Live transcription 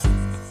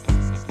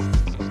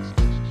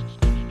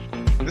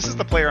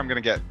the player I'm going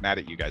to get mad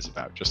at you guys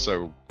about, just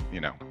so,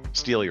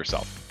 steel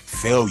yourself.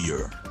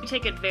 Failure. You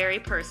take it very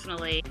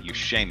personally. You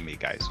shame me,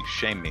 guys. You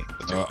shame me.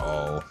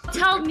 Uh-oh.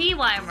 Tell me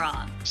why I'm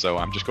wrong. So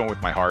I'm just going with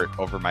my heart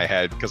over my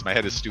head, because my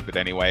head is stupid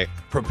anyway.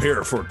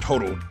 Prepare for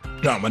total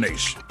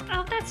domination.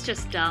 Oh, that's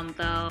just dumb,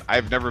 though.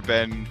 I've never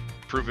been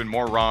proven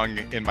more wrong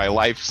in my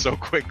life so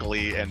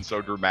quickly and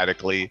so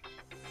dramatically.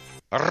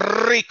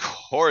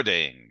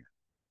 Recording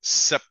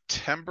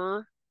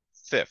September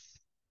 5th,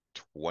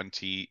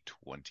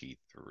 2023.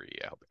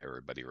 I hope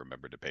everybody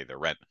remembered to pay their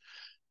rent.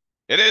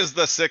 It is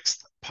the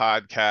 6th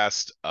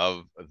podcast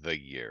of the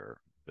year.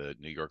 The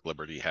New York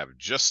Liberty have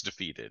just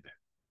defeated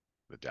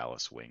the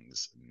Dallas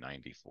Wings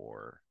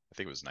 94. I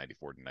think it was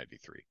 94 to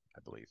 93, I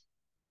believe,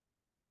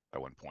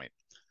 at one point.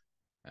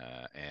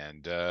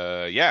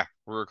 Yeah,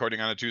 we're recording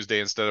on a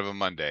Tuesday instead of a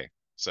Monday.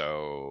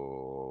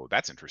 So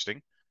that's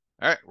interesting.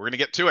 All right, we're going to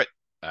get to it.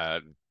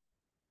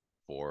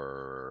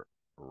 For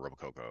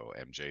Robococo,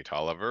 MJ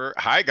Tolliver.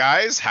 Hi,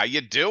 guys. How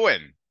you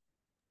doing?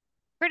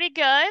 Pretty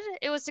good.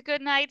 It was a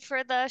good night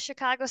for the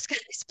Chicago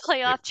Sky's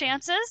playoff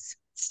chances.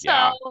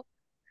 Yeah. So,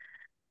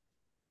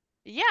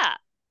 yeah.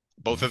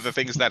 Both of the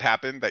things that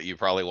happened that you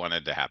probably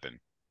wanted to happen.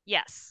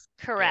 Yes,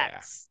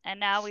 correct. Yeah.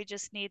 And now we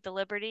just need the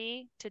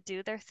Liberty to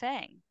do their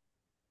thing.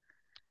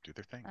 Do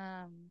their thing.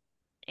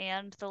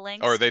 And the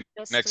Lynx. Or are they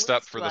next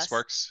up for the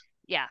Sparks?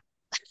 Yeah.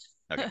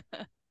 Okay.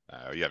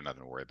 You have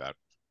nothing to worry about.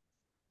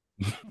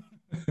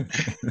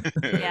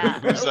 Yeah.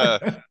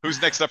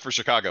 Who's next up for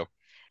Chicago?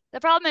 The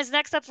problem is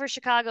next up for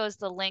Chicago is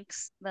the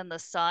Lynx, then the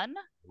Sun.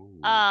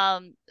 Ooh.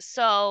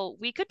 So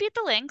we could beat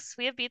the Lynx.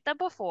 We have beat them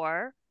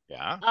before.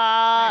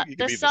 Yeah.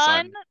 The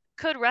Sun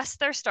could rest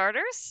their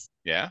starters.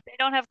 Yeah. They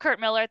don't have Kurt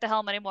Miller at the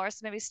helm anymore,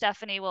 so maybe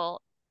Stephanie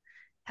will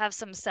have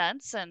some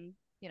sense and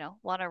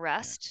want to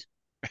rest.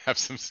 Have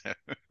some sense.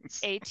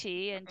 AT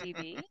and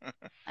DB.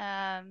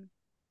 Yeah,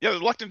 they're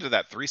locked into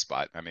that 3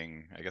 spot. I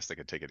mean, I guess they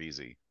could take it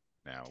easy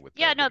now.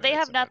 They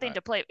have nothing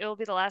to play. It will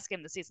be the last game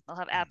of the season. They'll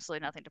have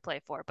absolutely nothing to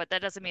play for. But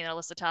that doesn't mean that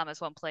Alyssa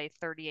Thomas won't play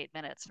 38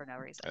 minutes for no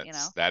reason.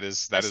 That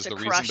is the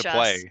reason to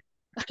play.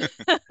 He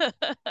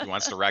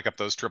wants to rack up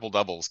those triple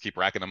doubles. Keep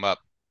racking them up.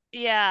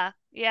 Yeah.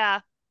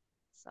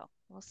 So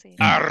we'll see.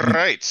 All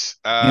right.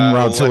 En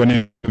route to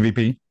an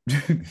MVP.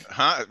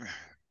 Huh?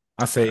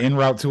 I say en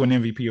route to an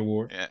MVP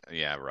award.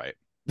 Yeah, right.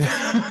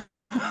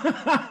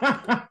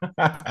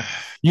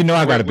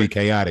 I got to be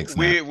chaotic.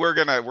 We're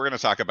gonna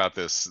talk about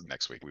this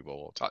next week. We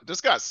will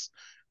discuss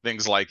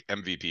things like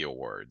MVP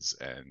awards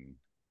and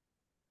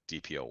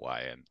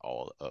DPOY and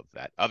all of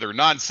that other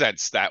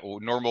nonsense that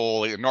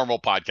normal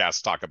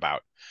podcasts talk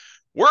about.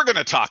 We're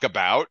gonna talk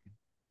about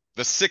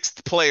the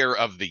 6th Player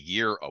of the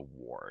Year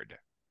award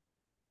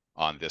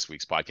on this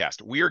week's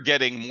podcast. We are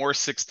getting more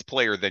 6th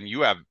player than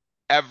you have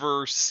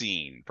ever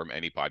seen from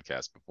any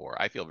podcast before.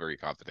 I feel very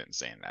confident in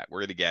saying that.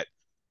 We're gonna get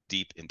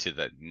deep into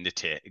the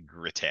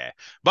nitty-gritty.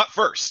 But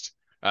first,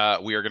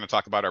 we are going to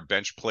talk about our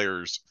bench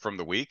players from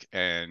the week.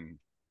 And,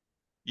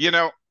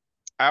 I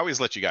always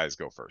let you guys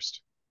go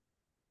first.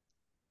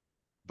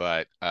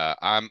 But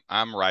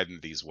I'm riding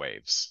these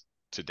waves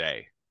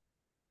today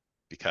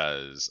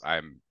because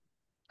I'm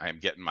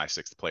getting my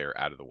 6th player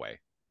out of the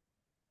way.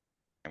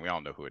 And we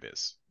all know who it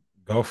is.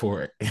 Go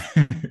for it.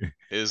 It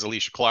is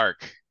Alicia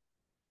Clark.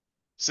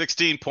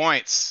 16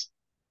 points.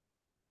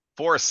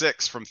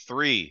 4-6 from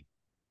 3.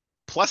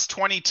 Plus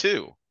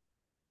 22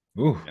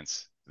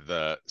 against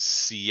the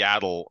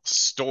Seattle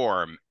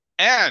Storm,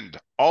 and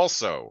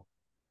also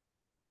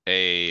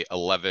a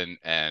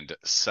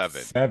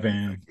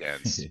 11-7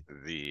 against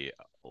the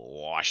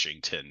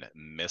Washington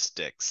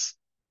Mystics.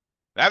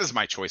 That is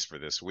my choice for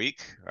this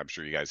week. I'm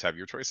sure you guys have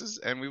your choices,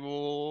 and we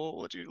will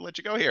let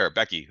you go here.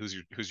 Becky, who's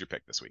your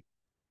pick this week?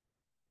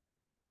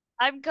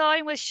 I'm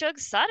going with Shug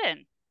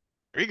Sutton.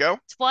 There you go.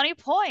 20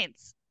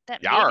 points.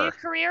 That may be a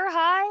career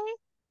high.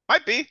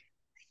 Might be.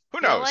 Who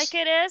knows? Feel like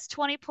it is.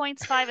 20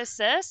 points, 5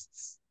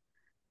 assists.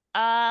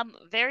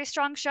 Very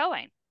strong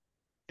showing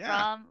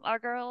from our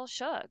girl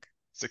Shug.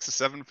 6 of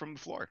 7 from the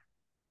floor.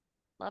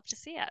 Love to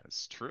see it.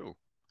 That's true.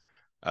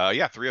 3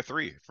 of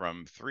 3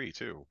 from 3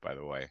 too, by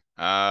the way.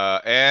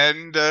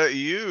 And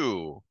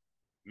you,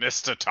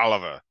 Mr.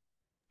 Tolliver.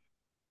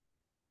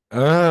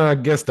 I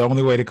guess the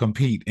only way to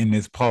compete in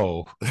this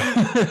poll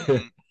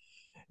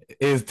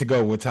is to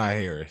go with Ty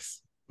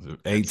Harris.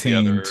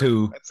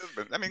 18-2.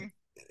 I mean,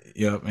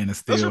 yep, and it's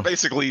still... Those are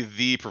basically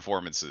the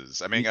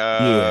performances. I mean,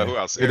 who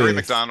else? Avery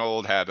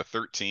McDonald had a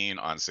 13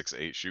 on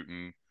 6-8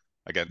 shooting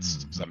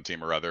against some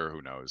team or other.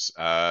 Who knows?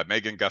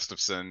 Megan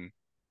Gustafson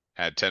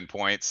had 10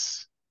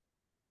 points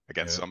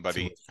against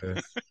somebody.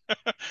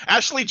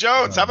 Ashley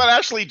Jones. How about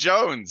Ashley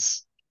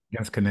Jones?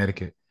 Against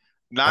Connecticut.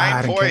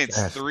 9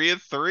 points, 3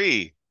 of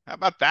 3. How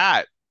about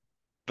that?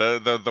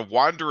 The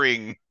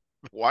wandering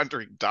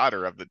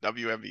daughter of the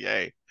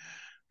WNBA.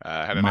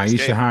 Had a nice game.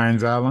 Maisha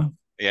Hines-Allen.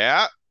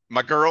 Yeah.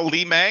 My girl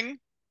Lee Meng.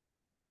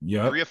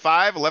 Yep. 3 of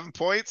 5, 11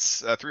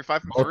 points, 3 of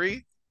 5 from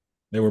 3.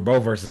 They were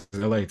both versus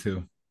LA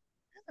too.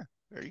 Yeah,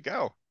 there you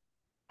go.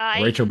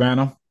 Rachel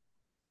Banham.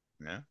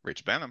 Yeah,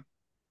 Rachel Banham.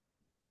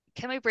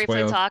 Can we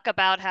briefly 12. talk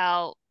about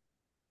how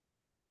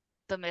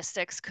the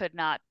Mystics could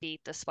not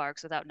beat the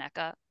Sparks without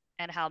NECA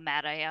and how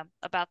mad I am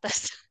about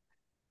this?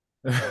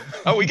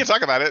 Oh, we can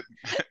talk about it.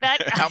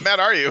 That How mad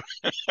are you?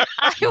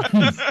 I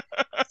was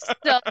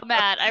so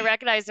mad. I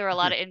recognize there were a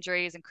lot of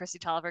injuries and Chrissy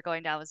Tolliver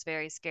going down was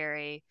very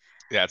scary.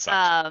 Yeah, it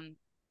sucked.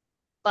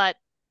 But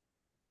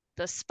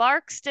the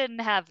Sparks didn't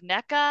have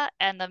NECA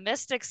and the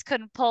Mystics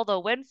couldn't pull the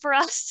win for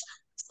us.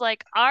 It's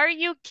like, are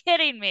you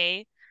kidding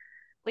me?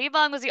 Lee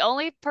Bong was the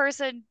only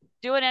person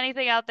doing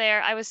anything out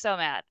there. I was so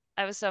mad.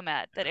 I was so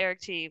mad that Eric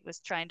T was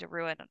trying to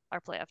ruin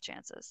our playoff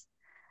chances.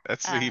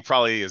 He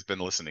probably has been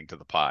listening to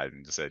the pod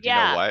and just said, you know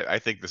Yeah, what? I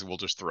think we'll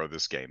just throw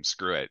this game.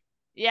 Screw it.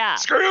 yeah.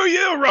 Screw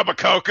you,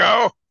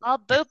 Robococo. I'll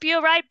boop you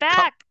right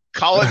back.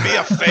 Calling me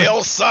a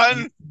fail,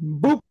 son.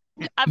 Boop.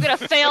 I'm gonna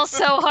fail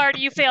so hard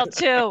you fail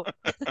too.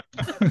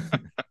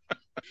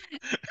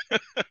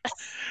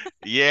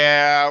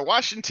 Yeah,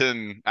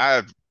 Washington.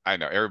 I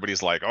know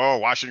everybody's like, oh,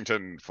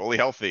 Washington fully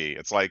healthy.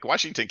 It's like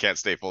Washington can't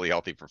stay fully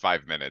healthy for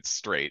 5 minutes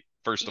straight.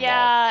 First of all,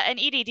 Yeah, and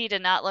EDD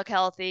did not look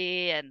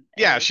healthy, and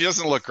yeah, it's she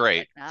doesn't look just great.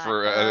 like not.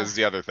 For is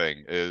the other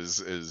thing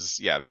is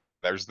yeah.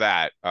 There's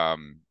that.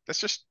 That's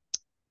just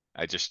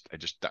I'm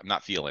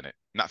not feeling it.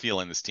 Not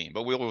feeling this team.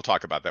 But we'll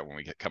talk about that when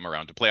we come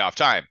around to playoff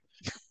time.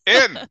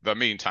 In the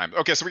meantime,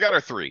 okay, so we got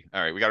our three.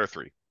 All right, we got our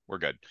three. We're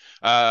good.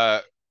 Uh,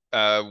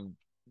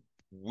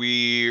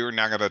 we're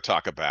now going to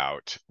talk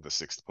about the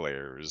sixth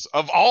players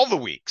of all the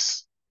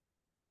weeks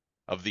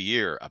of the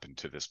year up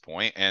until this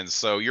point. And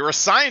so your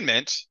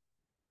assignment,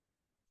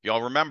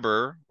 y'all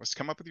remember, was to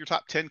come up with your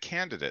top 10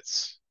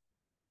 candidates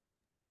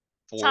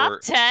Top for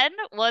 10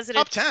 was an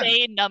top 10.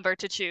 insane number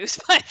to choose,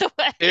 by the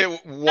way.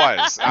 It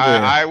was. Yeah.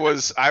 I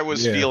was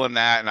Yeah. feeling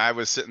that, and I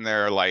was sitting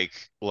there like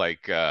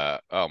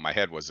oh, my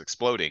head was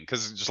exploding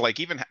because just like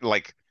even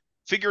like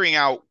figuring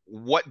out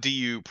what do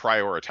you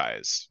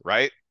prioritize,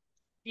 right?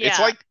 It's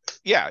Yeah, like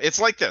it's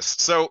like this.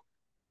 So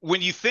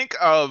when you think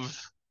of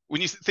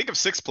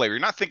sixth player, you're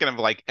not thinking of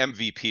like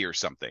MVP or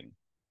something.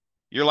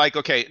 You're like,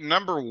 okay,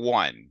 number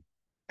one,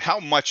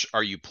 how much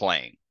are you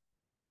playing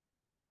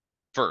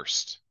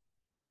first?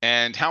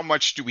 And how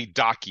much do we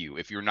dock you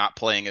if you're not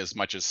playing as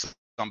much as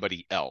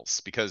somebody else?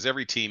 Because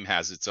every team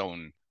has its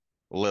own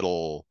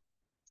little,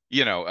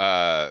 you know,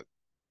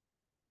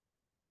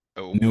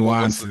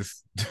 what's the,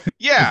 Nuances.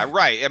 yeah,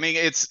 right. I mean,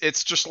 it's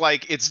just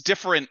like it's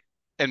different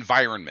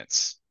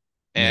environments.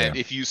 Yeah. And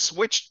if you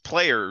switched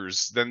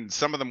players, then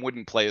some of them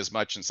wouldn't play as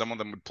much, and some of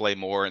them would play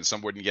more, and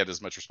some wouldn't get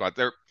as much response.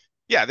 They're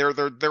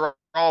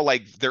all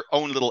like their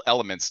own little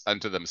elements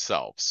unto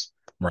themselves.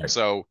 Right.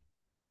 So,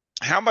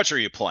 how much are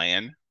you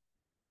playing?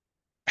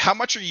 How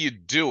much are you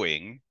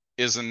doing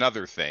is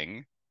another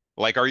thing.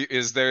 Like,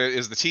 is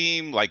the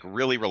team like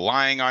really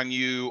relying on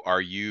you?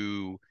 Are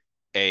you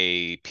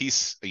a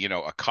piece,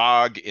 a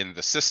cog in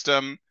the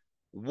system?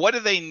 What do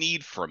they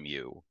need from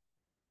you?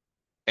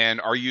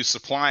 And are you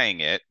supplying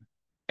it?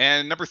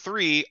 And number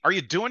three, are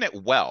you doing it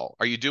well?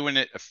 Are you doing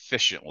it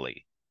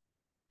efficiently?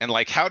 And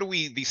like, how do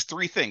these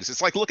three things,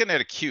 it's like looking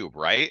at a cube,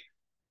 right?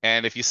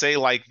 And if you say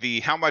like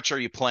how much are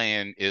you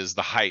playing is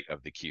the height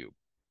of the cube.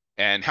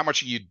 And how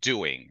much are you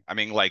doing? I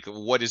mean, like,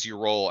 what is your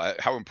role?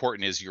 How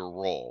important is your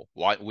role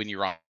when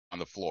you're on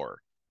the floor?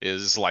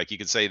 Is like you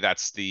could say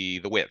that's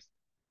the width,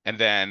 and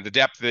then the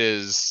depth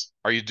is,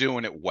 are you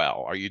doing it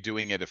well? Are you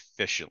doing it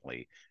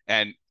efficiently?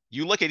 And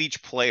you look at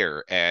each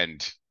player,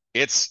 and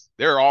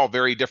they're all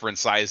very different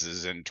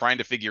sizes, and trying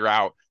to figure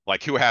out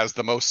like who has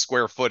the most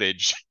square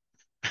footage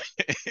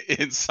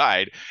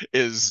inside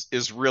is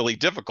really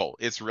difficult.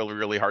 It's really,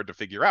 really hard to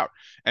figure out.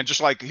 And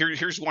just like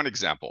here's one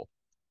example.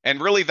 And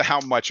really the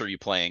how much are you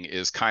playing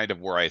is kind of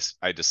where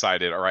I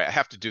decided, all right, I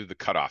have to do the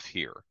cutoff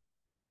here.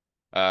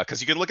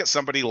 Because you can look at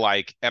somebody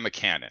like Emma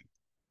Cannon.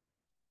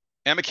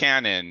 Emma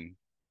Cannon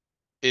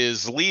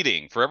is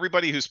leading for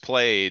everybody who's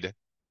played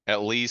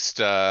at least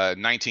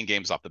 19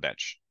 games off the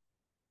bench.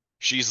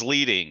 She's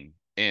leading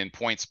in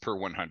points per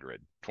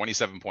 100,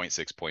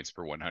 27.6 points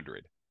per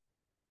 100.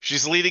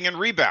 She's leading in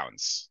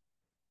rebounds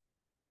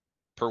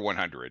per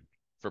 100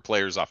 for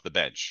players off the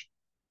bench.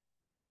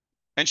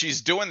 And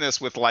she's doing this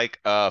with like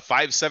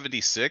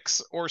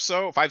 576 or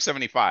so,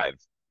 575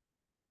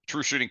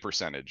 true shooting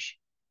percentage.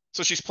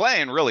 So she's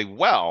playing really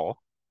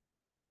well,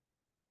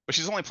 but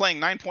she's only playing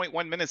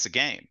 9.1 minutes a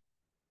game.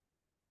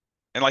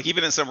 And like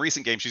even in some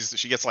recent games,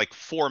 she gets like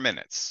 4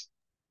 minutes.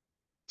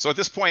 So at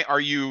this point, are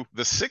you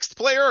the sixth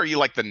player or are you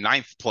like the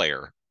ninth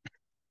player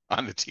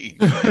on the team?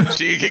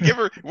 She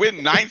could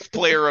win ninth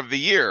player of the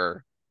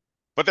year.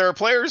 But there are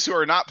players who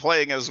are not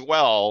playing as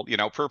well,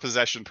 per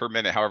possession, per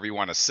minute, however you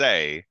want to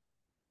say,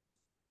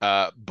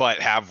 but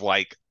have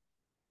like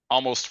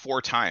almost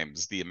 4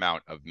 times the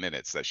amount of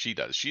minutes that she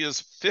does. She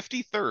is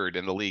 53rd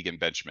in the league in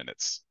bench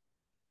minutes.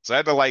 So I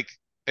had to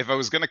if I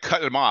was going to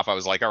cut him off, I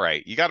was like, all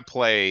right, you got to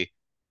play.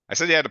 I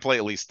said you had to play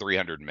at least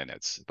 300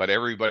 minutes, but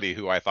everybody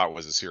who I thought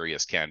was a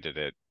serious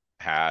candidate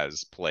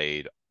has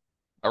played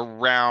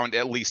around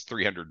at least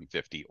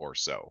 350 or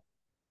so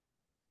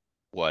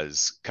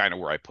was kind of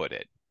where I put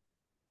it.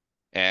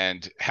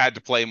 and had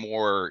to play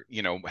more,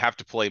 have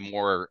to play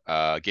more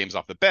games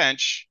off the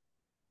bench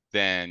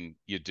than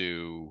you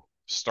do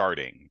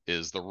starting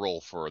is the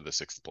role for the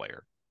sixth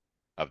player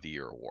of the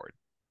year award.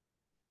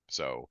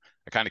 So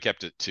I kind of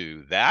kept it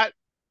to that.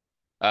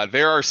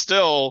 There are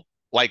still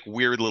like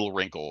weird little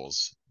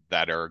wrinkles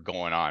that are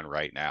going on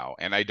right now,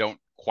 and I don't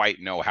quite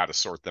know how to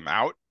sort them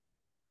out.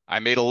 I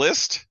made a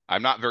list.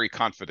 I'm not very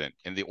confident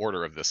in the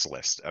order of this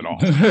list at all.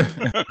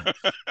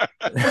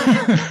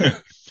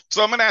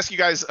 So I'm going to ask you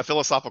guys a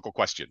philosophical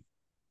question.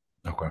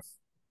 Okay.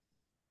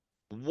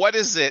 What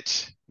is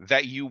it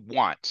that you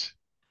want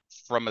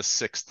from a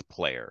sixth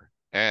player?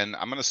 And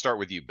I'm going to start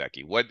with you,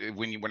 Becky.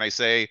 When I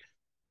say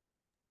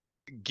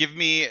give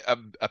me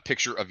a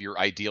picture of your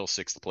ideal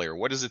sixth player,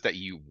 what is it that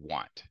you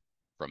want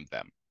from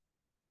them?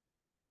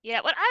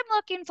 Yeah, what I'm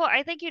looking for,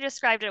 I think you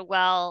described it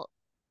well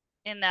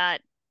in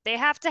that they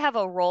have to have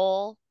a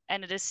role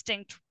and a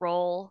distinct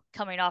role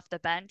coming off the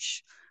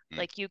bench.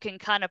 Like you can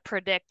kind of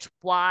predict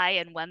why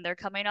and when they're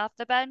coming off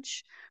the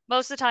bench.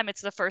 Most of the time,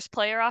 it's the first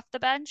player off the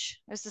bench.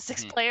 It's the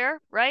sixth player,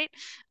 right?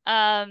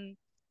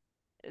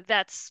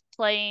 That's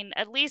playing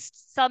at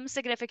least some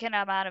significant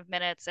amount of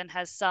minutes and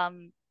has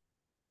some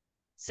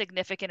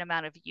significant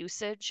amount of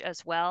usage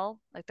as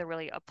well. Like they're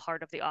really a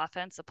part of the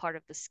offense, a part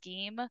of the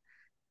scheme.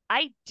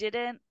 I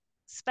didn't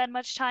spend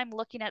much time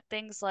looking at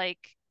things like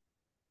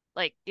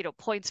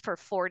points per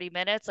 40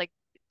 minutes. Like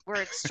we're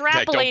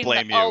I don't extrapolating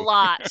blame a you.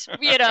 lot,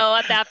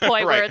 at that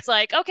point where Right. it's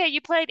like, okay, you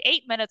played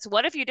 8 minutes.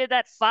 What if you did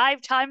that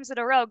 5 times in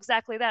a row?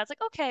 Exactly that. It's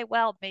like, okay,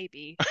 well,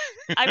 maybe.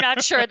 I'm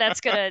not sure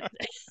that's gonna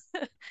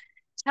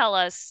tell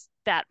us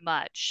that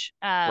much.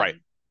 Right.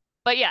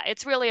 But yeah,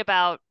 it's really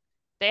about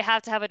they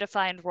have to have a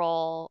defined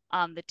role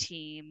on the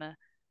team.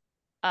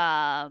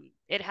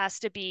 It has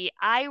to be.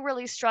 I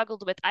really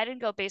struggled with. I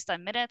didn't go based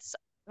on minutes.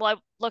 Well, I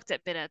looked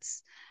at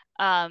minutes,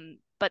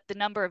 but the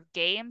number of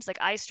games. Like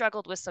I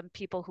struggled with some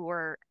people who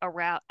were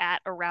around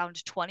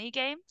 20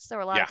 games. There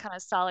were a lot Yeah. of kind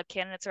of solid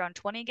candidates around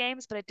 20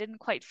 games, but it didn't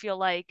quite feel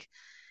like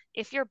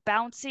if you're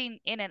bouncing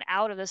in and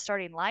out of the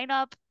starting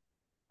lineup,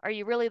 are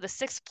you really the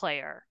sixth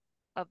player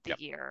of the Yep.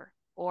 year,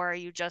 or are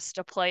you just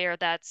a player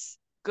that's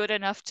good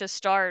enough to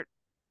start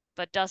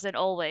but doesn't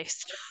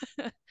always?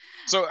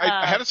 So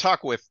I had a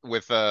talk with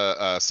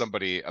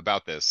somebody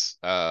about this,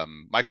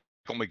 Michael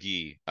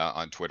McGee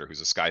on Twitter, who's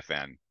a Sky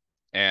fan,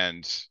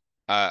 and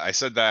I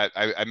said that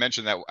I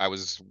mentioned that I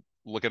was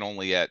looking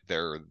only at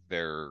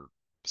their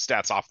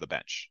stats off the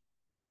bench,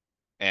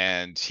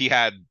 and he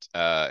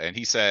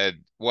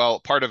said, well,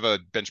 part of a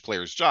bench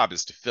player's job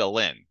is to fill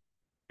in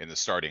the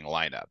starting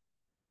lineup.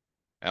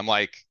 And I'm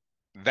like,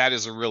 that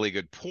is a really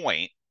good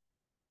point.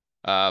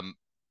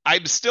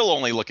 I'm still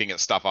only looking at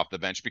stuff off the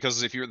bench because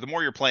the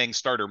more you're playing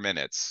starter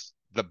minutes,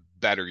 the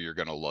better you're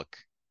going to look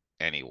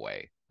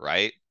anyway,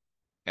 right?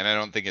 And I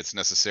don't think it's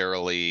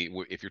necessarily,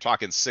 if you're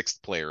talking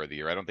sixth player of the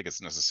year, I don't think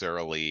it's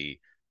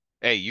necessarily,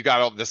 hey, you got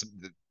all this,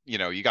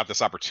 you got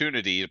this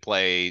opportunity to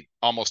play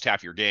almost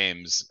half your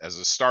games as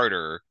a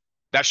starter.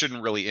 That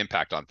shouldn't really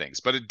impact on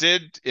things, but it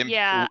did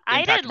Yeah,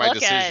 impact my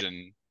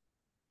decision.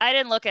 I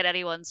didn't look at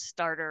anyone's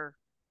starter.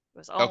 It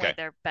was only Okay.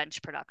 their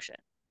bench production.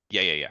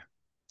 Yeah.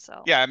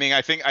 So Yeah, I mean,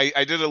 I think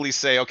I did at least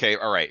say, okay,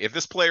 all right, if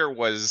this player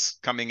was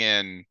coming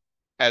in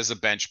as a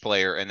bench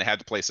player and they had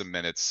to play some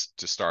minutes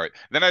to start,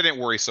 then I didn't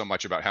worry so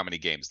much about how many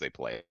games they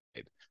played.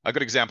 A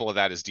good example of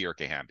that is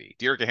Dearica Hamby.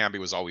 Dearica Hamby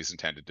was always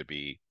intended to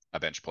be a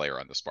bench player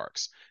on the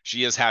Sparks.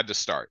 She has had to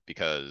start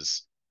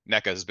because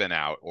NECA has been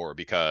out or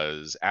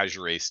because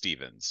Azure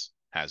Stevens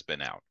has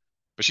been out.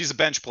 But she's a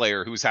bench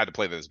player who's had to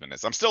play those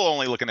minutes. I'm still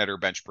only looking at her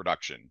bench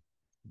production,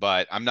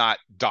 but I'm not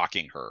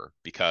docking her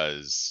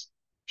because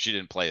she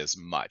didn't play as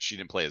much. She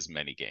didn't play as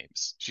many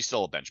games. She's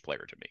still a bench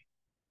player to me.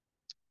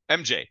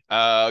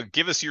 MJ,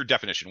 give us your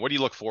definition. What do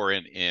you look for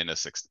in a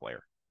sixth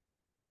player?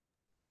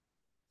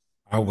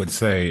 I would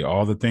say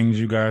all the things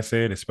you guys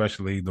said,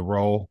 especially the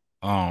role.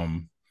 I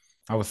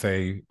would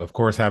say, of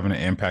course, having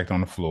an impact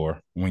on the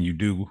floor when you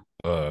do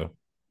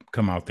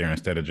come out there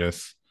instead of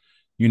just,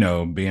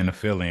 being a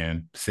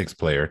fill-in six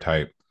player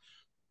type.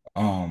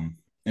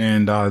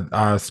 And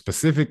I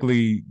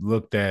specifically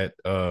looked at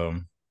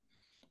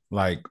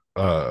like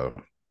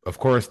of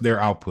course their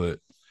output,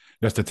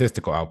 their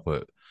statistical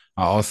output.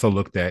 I also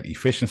looked at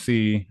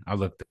efficiency, I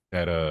looked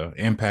at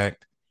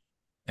impact,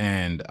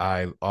 and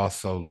I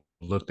also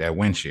looked at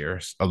win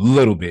shares a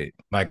little bit.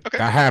 Like Okay.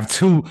 I have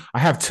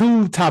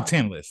two top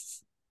 10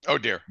 lists. Oh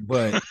dear.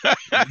 But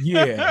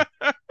yeah,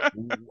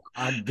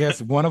 I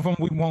guess one of them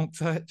we won't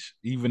touch,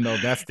 even though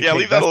that's the Yeah,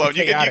 leave that that's the alone.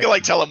 You can chaotic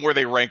like one. tell them where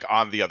they rank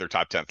on the other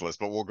top 10th list,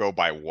 but we'll go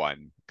by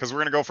one because we're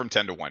gonna go from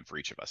 10 to 1 for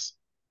each of us.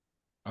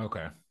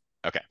 Okay.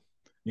 Okay.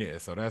 Yeah,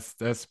 so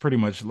that's pretty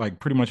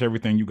much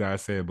everything you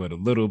guys said, but a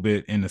little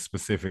bit in the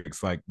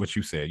specifics, like what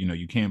you said.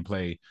 You can't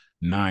play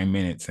 9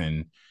 minutes,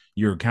 and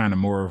you're kind of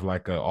more of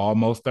like a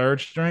almost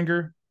third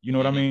stringer. You know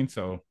what I mean?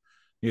 So,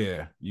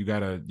 yeah, you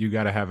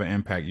gotta have an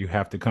impact. You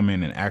have to come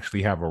in and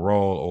actually have a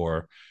role,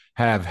 or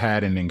have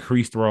had an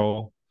increased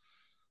role,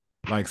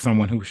 like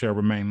someone who shall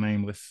remain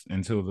nameless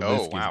until the Oh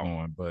list gets wow.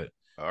 going. But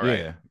All right.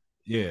 yeah,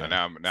 Yeah.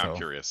 Now I'm So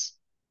curious.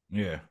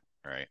 yeah.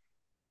 All right,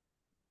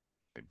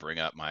 I bring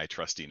up my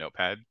trusty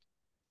notepad.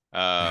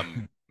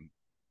 Um,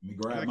 Let me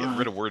grab they're getting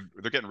rid mine. of Word.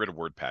 They're getting rid of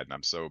WordPad, and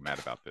I'm so mad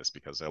about this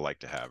because I like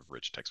to have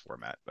rich text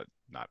format, but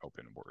not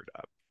open Word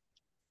up.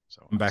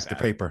 So I'm I'm back to sad.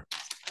 paper.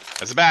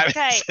 That's bad.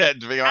 Okay,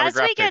 Sad to be on a as we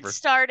graph get paper.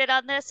 started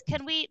on this,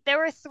 there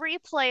were three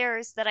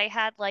players that I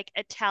had like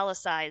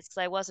italicized because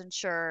I wasn't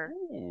sure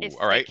Ooh, if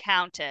all they right.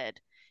 counted.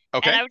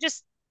 And Okay.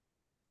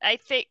 I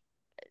think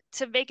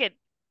to make it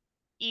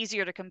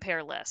easier to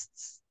compare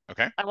lists,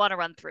 Okay. I want to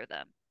run through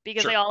them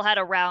because they Sure. all had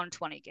around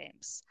 20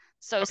 games.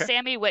 So Okay.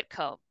 Sammy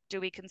Whitcomb, do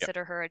we Yep.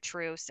 consider her a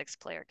true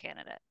six-player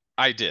candidate?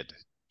 I did.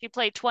 She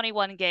played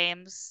 21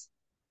 games,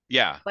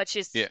 Yeah. but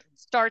she Yeah.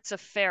 starts a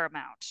fair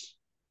amount.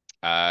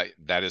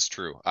 That is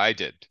true. I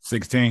did.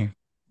 16.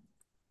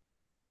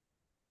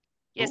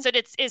 Yeah, Ooh. so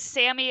is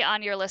Sammy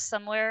on your list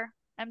somewhere,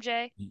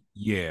 MJ?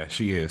 Yeah,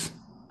 she is.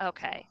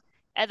 Okay.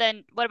 And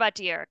then what about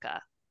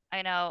De'Erica?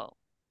 I know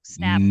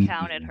Snap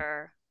counted Mm,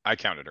 her. I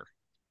counted her.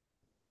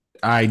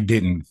 I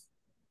didn't,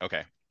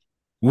 Okay.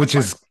 That's which fine.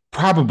 is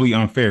probably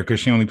unfair because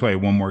she only played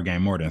one more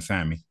game more than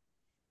Sammy,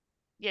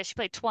 Yeah, she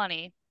played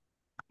 20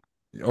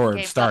 or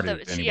games off the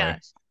started yeah. anyway.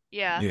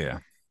 Yeah. Yeah.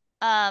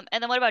 And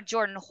then what about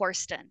Jordan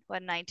Horston, who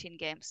had 19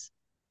 games?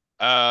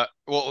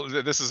 Well,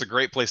 this is a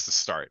great place to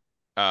start.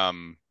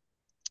 Um,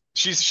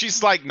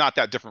 she's like not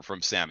that different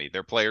from Sammy.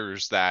 They're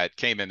players that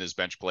came in as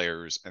bench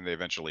players and they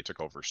eventually took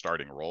over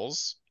starting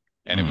roles.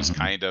 And it was Mm-hmm. Mhm.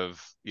 kind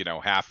of,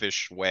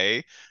 halfish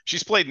way.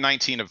 She's played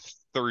 19 of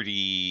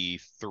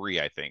 33,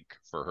 I think,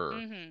 for her.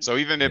 Mm-hmm. So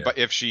Yeah.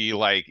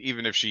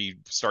 even if she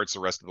starts the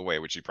rest of the way,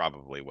 which she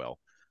probably will,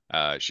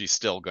 she's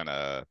still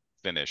gonna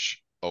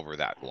finish over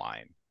that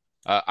line.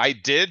 I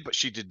did, but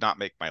she did not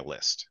make my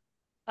list.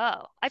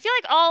 Oh, I feel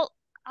like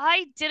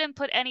I didn't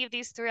put any of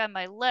these three on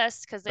my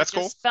list because they That's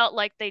cool. just felt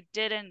like they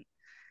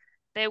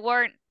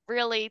weren't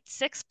really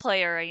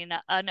six-player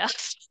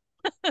enough.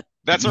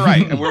 That's all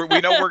right. We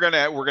know we're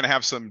gonna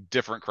have some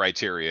different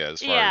criteria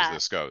as far as Yeah,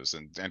 this goes,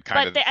 and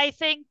kind but of I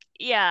think,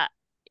 yeah,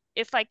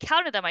 if I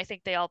counted them, I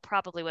think they all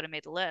probably would have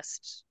made the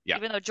list. yeah,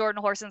 Even though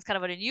Jordan Horson's kind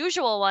of an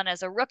unusual one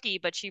as a rookie,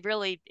 but she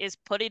really is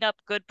putting up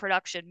good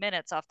production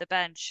minutes off the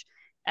bench.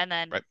 And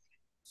then right.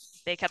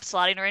 they kept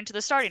slotting her into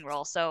the starting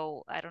role,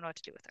 so I don't know what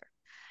to do with her.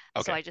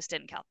 So Okay. I just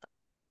didn't count them.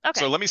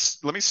 So Okay. let me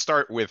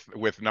start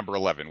with number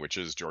 11, which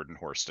is Jordan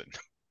Horston.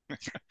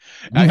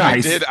 I did.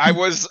 Nice. I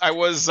was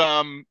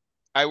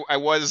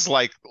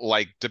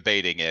like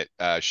debating it.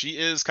 She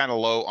is kind of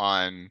low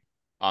on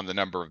the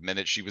number of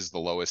minutes. She was the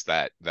lowest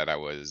that I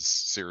was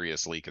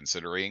seriously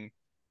considering.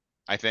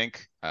 I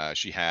think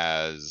she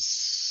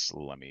has,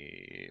 let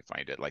me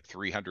find it, like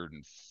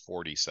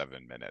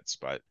 347 minutes,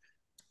 but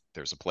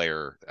there's a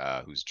player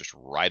who's just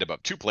right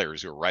above, two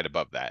players who are right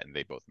above that, and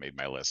they both made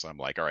my list. So I'm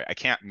like, all right, I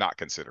can't not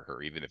consider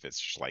her, even if it's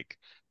just like,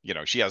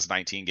 she has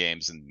 19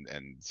 games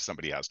and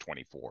somebody has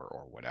 24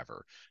 or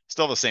whatever.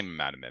 Still the same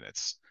amount of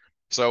minutes.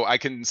 So I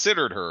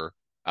considered her,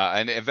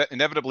 and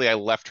inevitably I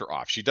left her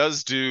off. She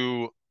does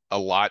do a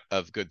lot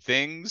of good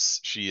things.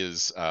 She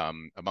is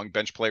among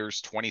bench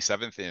players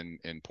 27th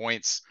in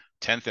points,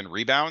 10th in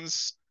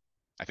rebounds.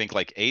 I think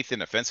like eighth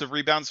in offensive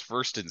rebounds,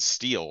 first in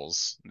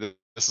steals.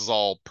 This is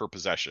all per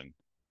possession.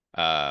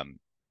 Um,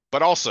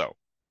 but also,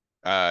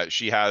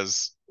 she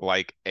has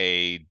like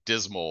a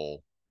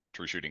dismal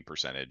true shooting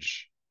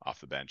percentage off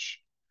the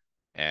bench,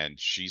 and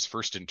she's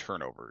first in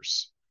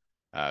turnovers.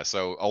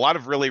 So a lot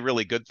of really,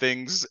 really good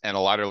things and a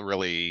lot of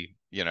really,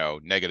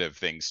 negative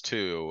things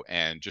too.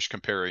 And just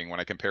comparing, when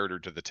I compared her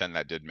to the 10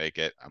 that did make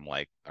it, I'm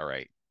like, all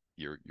right,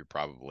 you're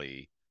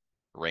probably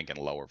ranking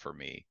lower for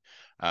me.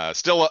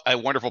 Still a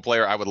wonderful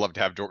player. I would love to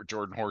have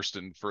Jordan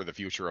Horston for the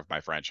future of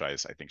my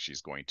franchise. I think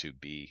she's going to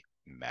be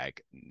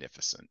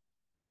magnificent.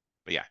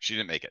 But yeah, she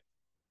didn't make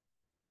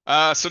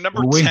it. So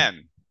number We.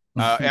 10,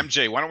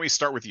 MJ, why don't we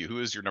start with you? Who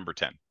is your number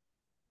 10?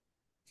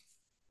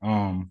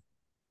 um.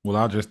 Well,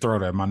 I'll just throw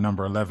that. My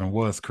number 11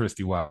 was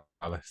Christy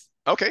Wallace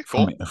Okay, from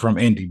cool. from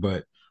Indy,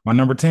 but my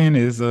number 10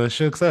 is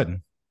Suge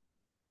Sutton.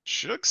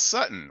 Shug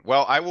Sutton.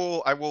 Well, I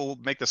will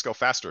make this go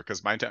faster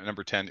because my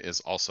number 10 is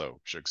also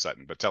Shug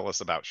Sutton. But tell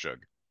us about Shug.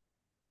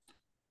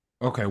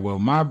 Okay, well,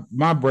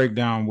 my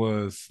breakdown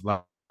was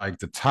like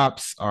the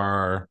tops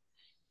are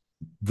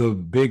the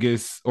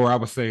biggest, or I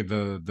would say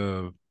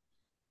the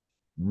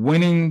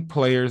winning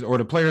players or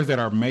the players that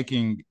are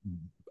making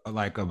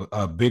like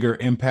a bigger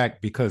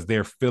impact because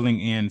they're filling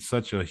in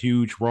such a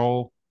huge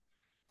role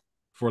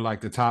for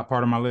like the top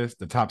part of my list,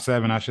 the top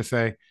seven, I should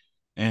say.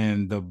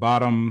 And the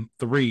bottom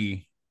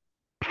three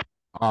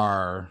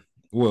are,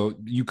 well,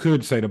 you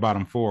could say the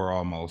bottom four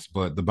almost,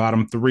 but the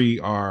bottom three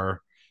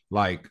are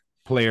like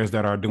players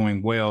that are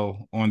doing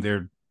well on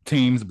their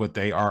teams, but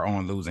they are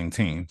on losing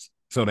teams.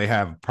 So they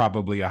have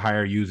probably a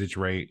higher usage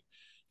rate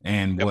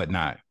and Yep.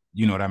 whatnot.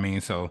 You know what I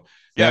mean? So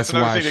Yeah, it's that's another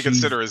why thing to she's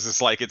consider is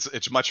it's like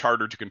it's much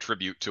harder to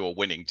contribute to a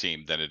winning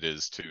team than it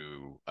is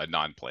to a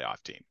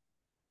non-playoff team.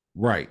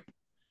 right.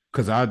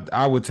 Because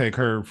I would take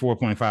her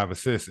 4.5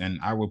 assists and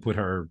I would put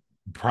her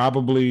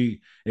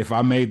probably, if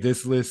I made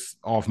this list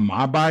off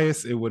my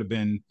bias, it would have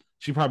been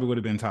She probably would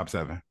have been top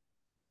 7.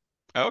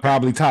 Okay.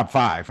 Probably top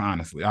 5,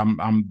 honestly.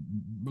 I'm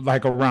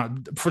like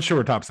around for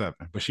sure top 7,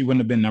 but she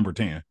wouldn't have been number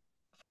 10.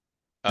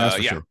 That's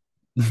for Yeah. sure.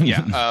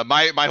 Yeah.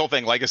 My whole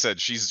thing, like I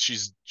said, she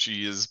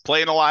is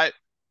playing a lot.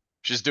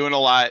 She's doing a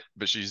lot,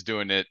 but she's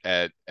doing it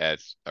at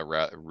a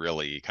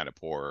really kind of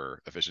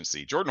poor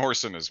efficiency. Jordan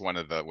Horson is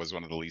was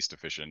one of the least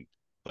efficient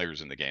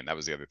players in the game. That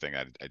was the other thing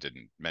I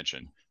didn't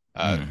mention.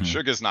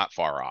 Suga's not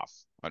far off,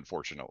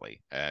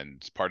 unfortunately,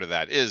 and part of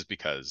that is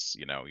because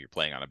you're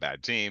playing on a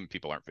bad team.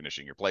 People aren't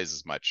finishing your plays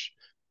as much.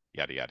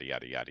 Yada yada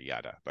yada yada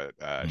yada. But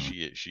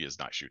she is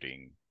not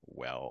shooting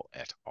well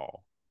at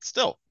all.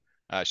 Still,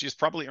 she's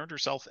probably earned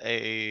herself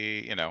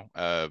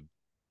a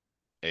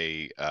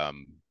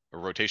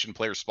rotation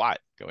player spot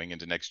going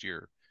into next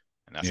year,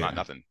 and that's not Yeah.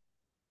 nothing.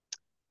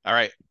 All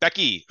right,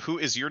 Becky, who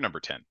is your number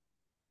 10?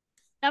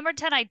 Number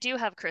 10, I do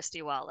have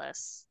Christy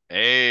Wallace.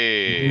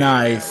 Hey, I like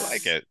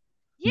Nice. it.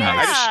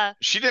 Nice. Yeah.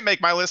 She didn't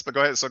make my list, but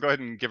go ahead. So go ahead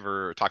and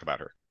talk about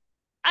her.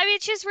 I mean,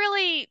 she's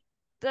really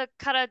the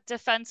kind of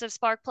defensive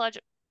spark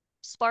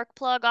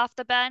plug off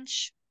the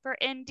bench for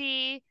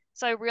Indy.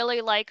 So I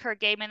really like her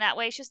game in that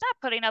way. She's not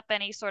putting up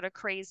any sort of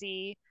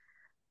crazy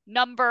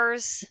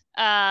numbers,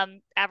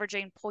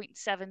 averaging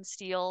 0.7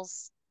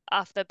 steals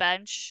off the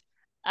bench.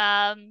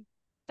 But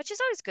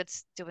she's always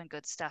doing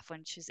good stuff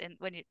when she's in.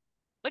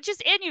 When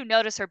she's in, you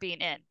notice her being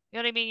in. You know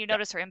what I mean? You Yeah.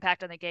 notice her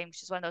impact on the game.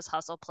 She's one of those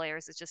hustle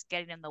players that's just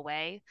getting in the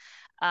way.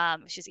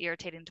 She's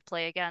irritating to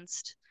play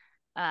against.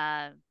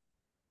 Yeah,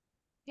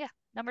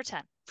 number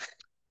 10.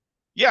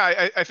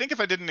 Yeah, I think if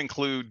I didn't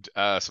include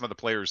some of the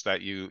players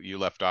that you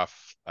left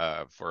off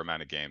for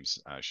amount of games,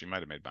 she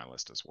might have made my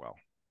list as well.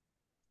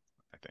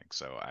 I think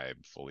so.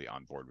 I'm fully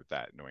on board with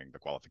that, knowing the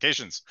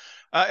qualifications.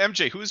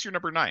 MJ, who is your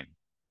number 9?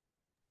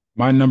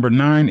 My number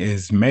 9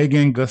 is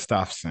Megan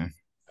Gustafson.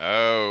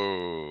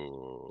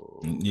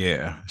 Oh,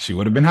 Yeah, she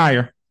would have been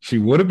higher. She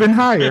would have been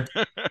higher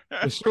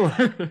for sure.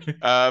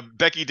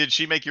 Becky, did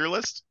she make your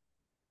list?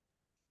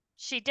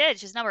 She did.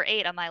 She's number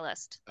 8 on my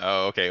list.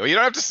 Oh, okay. Well, you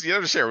don't have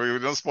to share.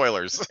 No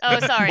spoilers. Oh,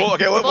 sorry. Well,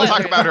 okay. We'll talk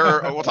Spoilers. about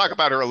her. We'll talk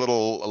about her a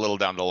little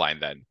down the line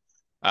then.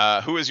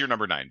 Who is your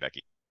number 9,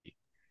 Becky?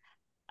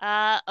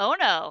 Oh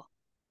no.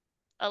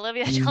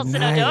 Olivia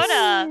Johnson Nice.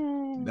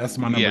 Odona. That's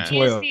my number Yeah. She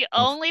is 12. the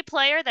only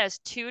player that has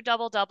 2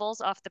 double doubles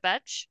off the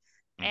bench,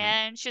 Mhm.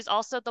 and she's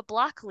also the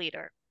block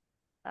leader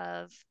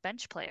of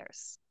bench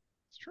players.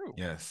 It's true.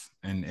 Yes,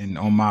 and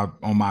on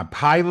my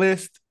pie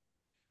list,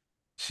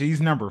 she's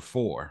number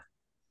 4.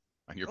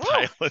 On your Ooh.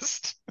 pie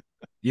list,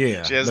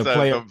 Yeah, she has the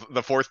player.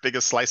 the fourth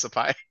biggest slice of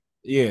pie.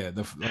 Yeah,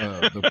 the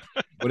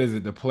what is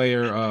it? The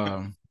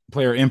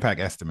player impact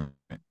estimate.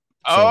 So,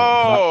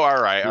 Oh,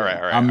 all right.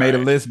 I made a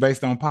list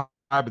based on pie,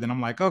 but then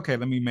I'm like, okay,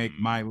 let me make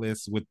my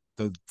list with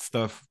the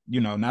stuff,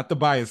 not the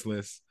bias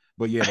list,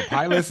 but yeah, the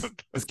pie list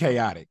is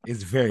chaotic.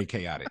 It's very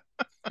chaotic.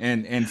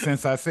 And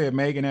since I said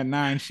Megan at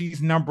 9,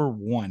 she's number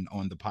 1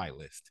 on the pie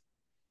list.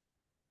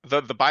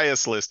 The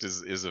bias list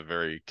is a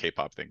very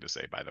K-pop thing to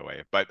say, by the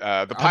way. But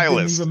the pie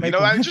list,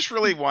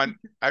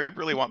 I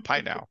really want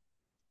pie now.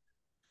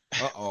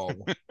 Uh-oh.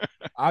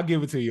 I'll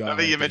give it to you. Now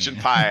that you mentioned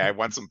pie, I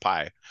want some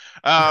pie.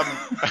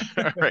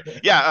 Right.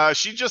 Yeah,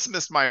 she just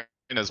missed mine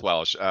as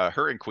well.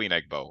 Her and Queen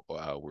Egbo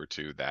were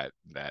two that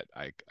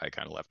I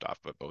kind of left off,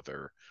 but both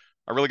are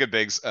really good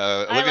bigs.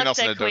 I Olivia looked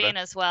Nelson at Queen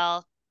as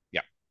well.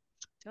 Yeah.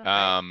 Doing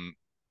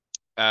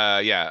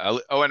great. Yeah,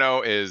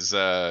 ONO is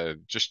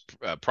just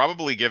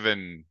probably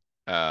given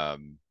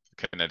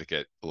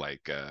Connecticut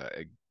like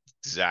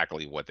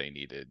exactly what they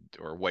needed,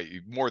 or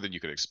more than you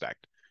could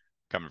expect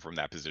coming from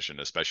that position,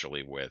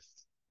 especially with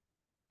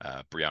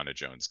Brianna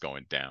Jones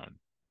going down.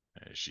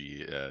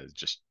 She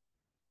just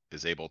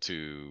is able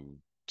to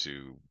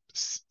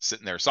sit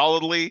in there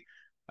solidly.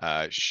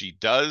 She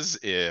does,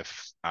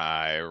 if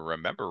I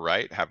remember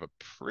right, have a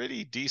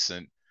pretty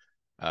decent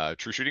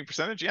true shooting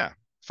percentage. Yeah,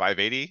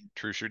 580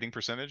 true shooting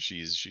percentage.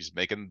 She's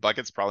making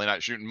buckets. Probably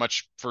not shooting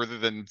much further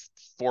than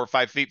 4 or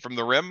 5 feet from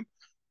the rim.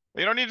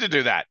 You don't need to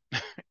do that.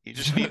 You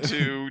just need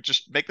to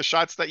just make the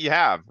shots that you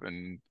have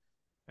and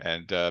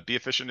be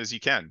efficient as you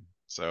can.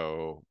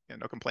 So yeah,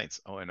 no complaints.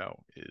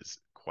 ONO is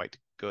quite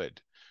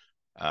good.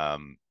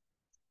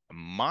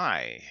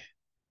 My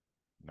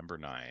number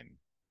 9.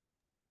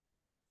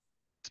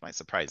 This might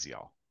surprise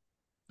y'all.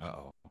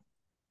 Uh-oh.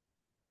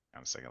 Hang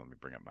on a second. Let me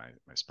bring up my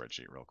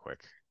spreadsheet real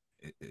quick.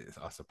 Is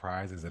a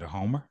surprise? Is it a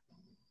homer?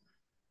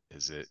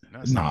 Is it?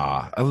 No,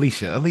 nah,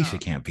 Alicia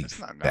can't be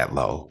that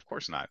low. Of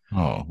course not.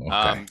 Oh,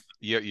 okay.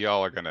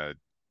 Y'all you're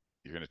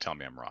gonna tell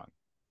me I'm wrong,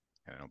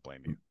 and I don't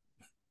blame you.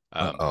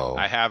 Uh-oh.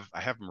 I have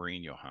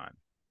Marine Johan.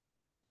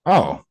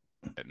 Oh,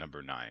 at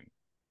number 9.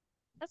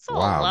 That's a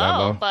little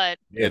low, but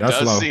yeah, it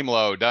does low. Seem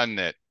low, doesn't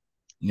it?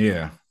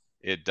 Yeah,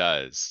 it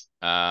does.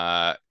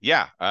 I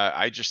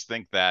just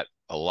think that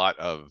a lot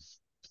of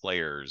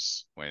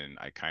players, when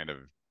I kind of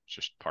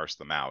just parse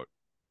them out,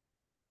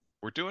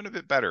 we're doing a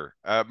bit better.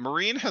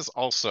 Marine has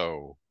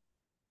also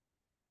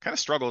kind of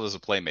struggled as a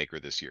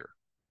playmaker this year,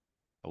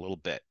 a little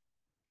bit,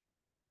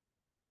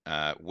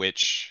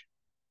 which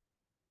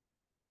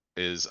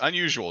is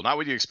unusual, not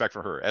what you expect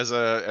from her. As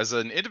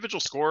an individual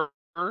scorer,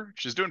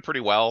 she's doing pretty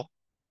well.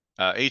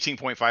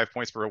 18.5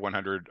 points per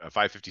 100,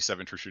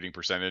 557 true shooting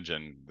percentage,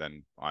 and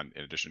then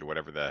in addition to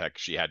whatever the heck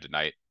she had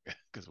tonight,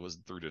 because it was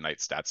through tonight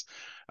stats.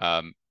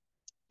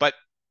 But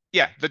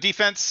yeah, the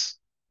defense,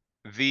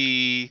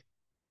 the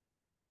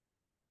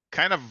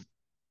kind of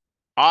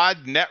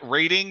odd net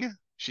rating,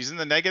 she's in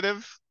the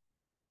negative.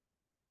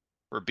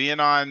 We're being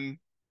on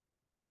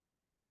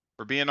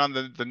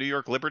the New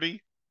York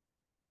Liberty.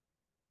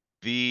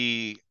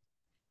 The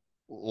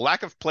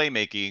lack of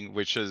playmaking,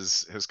 which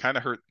has kind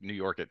of hurt New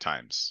York at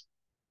times.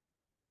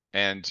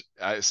 And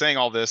saying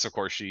all this, of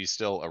course, she's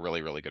still a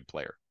really, really good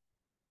player.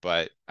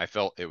 But I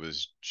felt it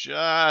was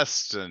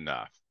just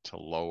enough to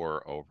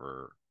lower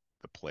over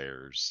the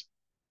players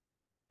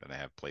that I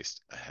have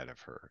placed ahead of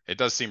her. It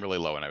does seem really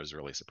low, and I was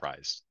really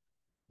surprised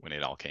when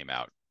it all came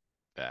out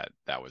that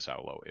was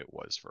how low it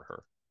was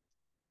for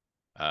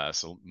her.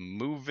 So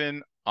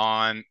moving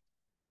on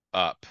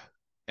up.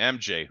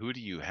 MJ, who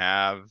do you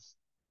have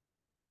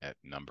at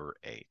number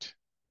 8?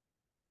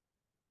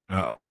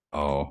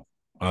 Oh,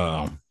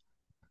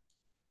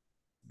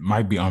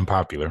 might be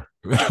unpopular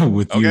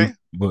with you, Okay.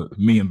 but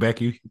me and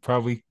Becky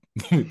probably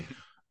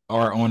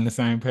are on the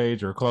same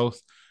page or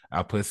close.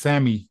 I put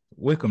Sammy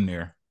Wickham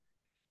there,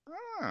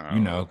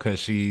 Oh. because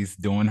she's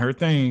doing her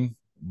thing,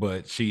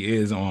 but she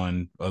is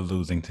on a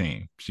losing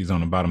team. She's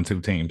on the bottom 2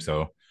 team,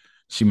 so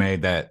she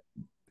made that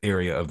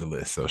area of the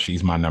list. So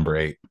she's my number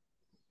 8.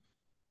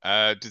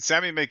 Did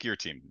Sammy make your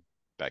team,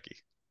 Becky?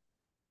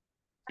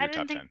 I Your didn't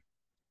top think 10?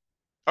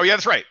 Oh yeah,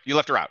 that's right. You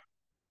left her out.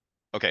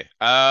 Okay.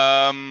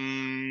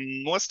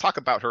 Let's talk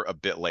about her a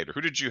bit later.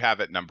 Who did you have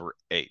at number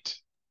 8,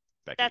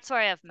 Becky? that's where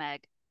I have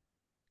Meg.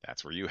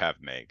 That's where you have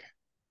Meg.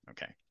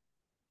 Okay.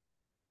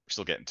 We're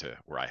still getting to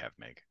where I have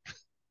Meg.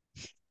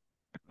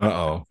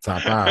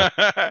 Top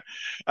 5.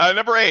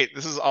 Number 8.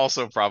 This is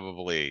also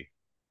probably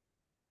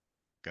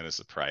gonna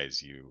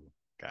surprise you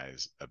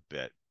guys a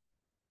bit.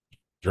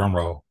 Drum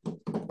roll.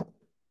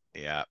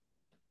 Yeah.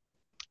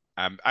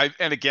 I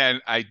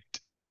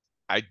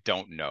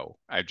don't know.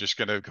 I'm just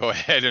gonna go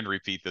ahead and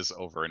repeat this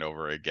over and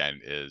over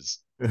again.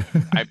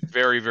 I'm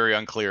very, very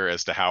unclear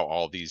as to how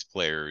all these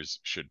players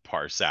should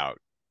parse out.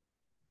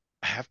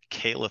 I have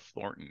Kayla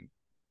Thornton.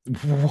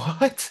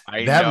 What?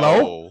 I That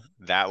low? know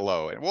that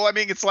low. Well, I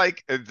mean, it's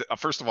like,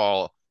 first of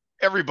all,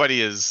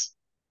 everybody is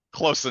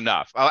close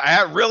enough.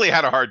 Really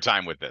had a hard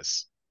time with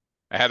this.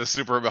 I had a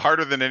super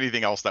harder than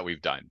anything else that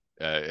we've done,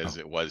 Oh, as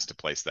it was to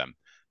place them.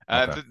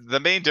 okay. The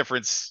main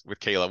difference with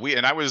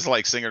Kayla, I was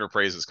like singing her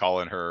praises,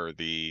 calling her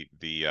the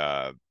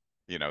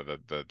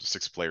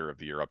 6th player of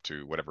the year up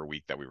to whatever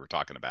week that we were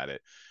talking about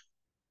it.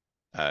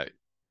 Uh,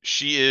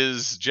 she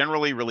is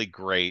generally really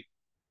great.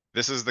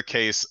 This is the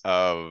case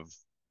of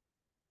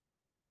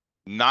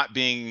not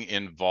being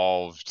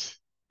involved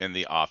in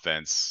the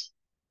offense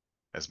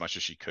as much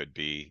as she could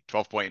be.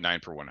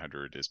 12.9 per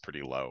 100 is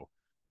pretty low.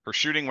 Her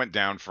shooting went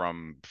down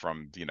from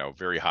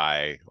very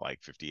high,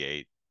 like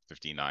 58,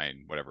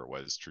 59, whatever it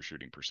was, true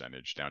shooting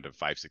percentage, down to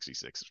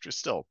 566, which is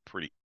still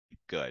pretty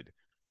good.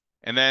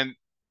 And then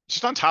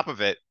just on top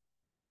of it,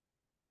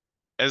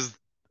 as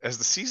the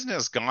season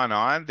has gone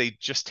on, they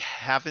just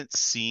haven't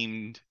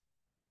seemed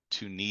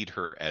to need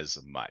her as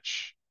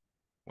much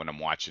when I'm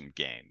watching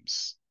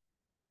games.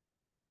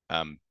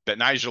 But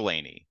Nigel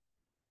Laney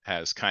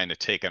has kind of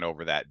taken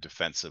over that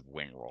defensive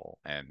wing role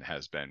and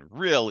has been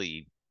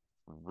really,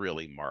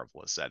 really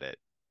marvelous at it.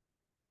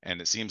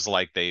 And it seems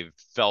like they've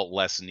felt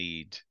less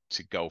need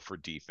to go for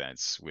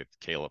defense with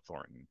Kayla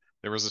Thornton.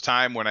 There was a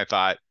time when I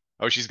thought,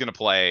 oh, she's going to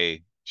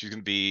play, she's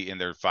going to be in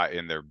their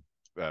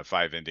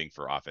five ending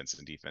for offense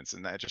and defense,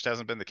 and that just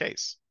hasn't been the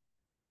case.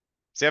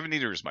 So they haven't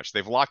needed her as much.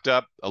 They've locked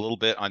up a little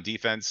bit on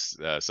defense.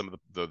 Some of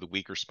the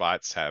weaker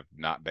spots have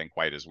not been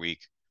quite as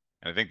weak.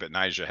 And I think that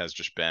Nyjah has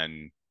just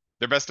been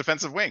their best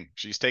defensive wing.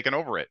 She's taken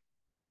over it.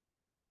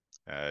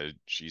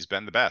 She's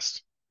been the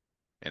best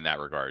in that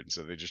regard.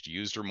 So they just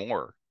used her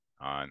more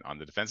on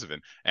the defensive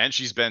end. And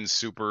she's been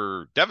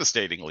super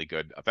devastatingly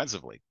good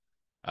offensively.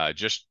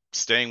 Just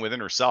staying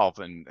within herself,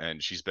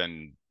 and she's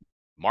been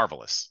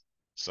marvelous.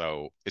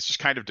 So it's just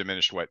kind of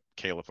diminished what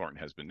Kayla Thornton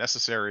has been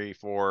necessary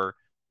for.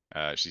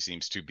 She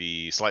seems to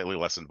be slightly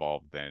less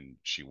involved than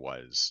she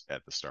was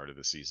at the start of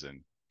the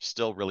season.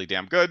 Still really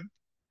damn good.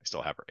 I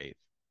still have her 8th.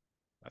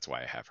 That's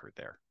why I have her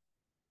there.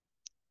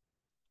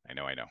 I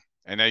know.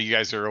 I know you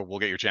guys will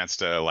get your chance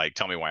to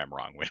tell me why I'm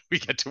wrong when we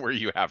get to where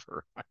you have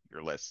her on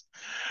your list.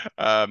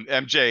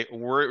 MJ,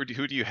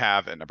 who do you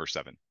have at number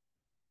 7?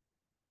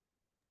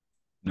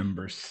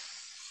 Number.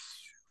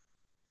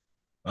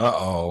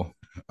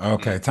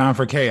 Okay, time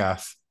for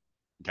chaos.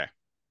 Okay.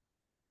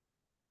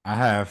 I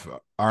have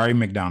Ari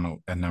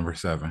McDonald at number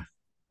 7.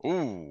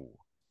 Ooh.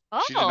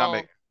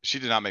 Oh, She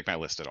did not make my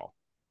list at all.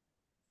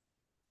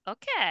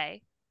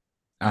 okay.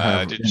 I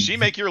have Did she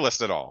make your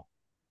list at all?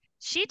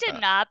 She did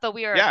not, but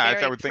we are a Yeah, I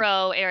very would think.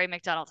 pro Aerie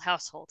McDonald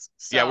household.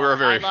 Yeah, So we're a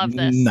I very love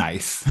this.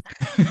 Nice.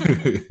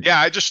 yeah.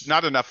 I just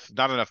not enough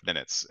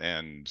minutes,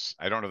 and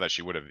I don't know that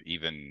she would have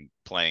even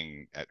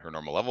playing at her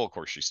normal level. Of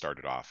course, she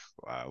started off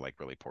like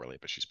really poorly,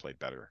 but she's played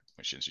better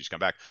when she's come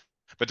back.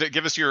 But to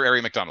give us your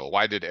Aerie McDonald.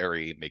 Why did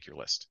Aerie make your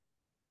list?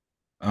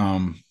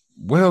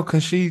 Well,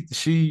 cause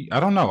she I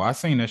don't know. I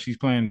seen that she's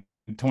playing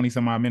 20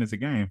 some odd minutes a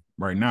game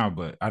right now,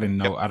 but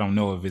Yep. I don't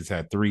know if it's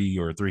at 3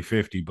 or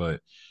 350, but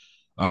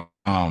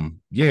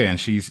yeah, and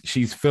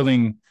she's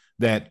feeling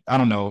that. I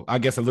don't know. I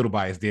guess a little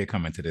bias did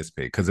come into this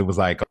pick because it was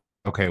like,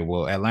 okay,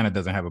 well, Atlanta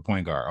doesn't have a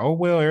point guard. Oh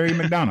well, Ari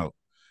McDonald.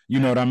 You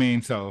know what I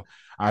mean? So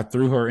I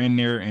threw her in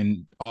there,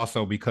 and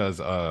also because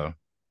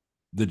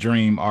the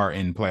Dream are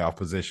in playoff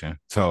position,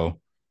 so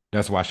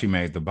that's why she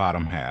made the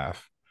bottom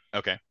half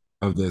Okay.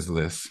 of this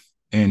list,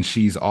 and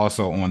she's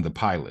also on the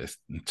pie list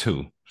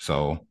too.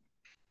 So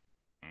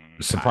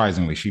Pie.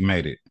 surprisingly, she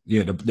made it.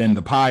 Yeah, then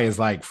the pie is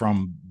like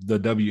from the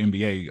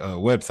WNBA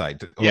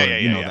website, Yeah, or yeah,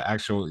 yeah, yeah. the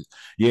actual.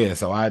 Yeah,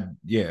 so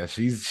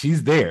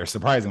she's there.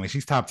 Surprisingly,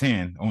 she's top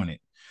 10 on it.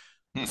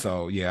 Hmm.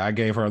 So yeah, I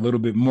gave her a little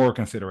bit more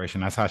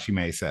consideration. That's how she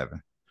made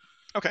 7.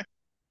 Okay.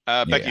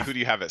 Becky, Yeah. who do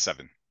you have at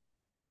 7?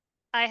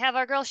 I have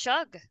our girl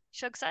Shug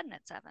Sutton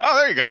at 7. Oh,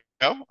 there you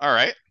go. All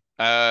right.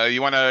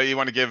 You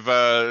wanna give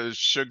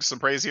Suge some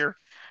praise here?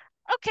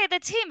 Okay, the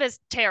team is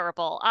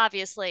terrible,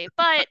 obviously,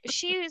 but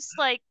she's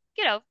like,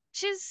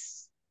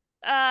 she's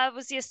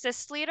was the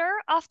assist leader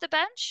off the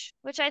bench,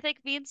 which I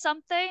think means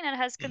something and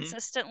has Hmm.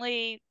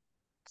 consistently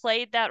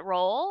played that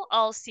role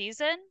all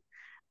season.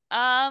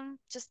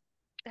 Just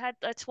had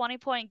a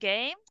 20-point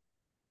game.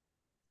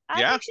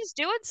 I Yeah, think she's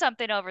doing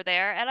something over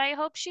there, and I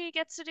hope she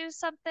gets to do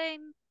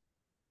something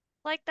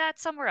like that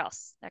somewhere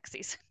else next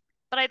season.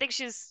 But I think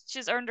she's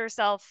earned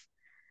herself.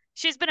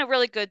 She's been a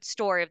really good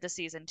story of the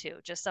season too.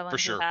 Just for someone who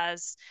sure.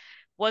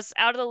 was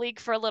out of the league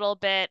for a little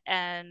bit,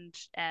 and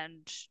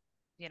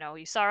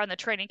you saw her on the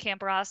training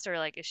camp roster.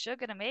 Like, is she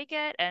gonna make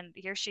it? And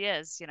here she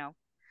is.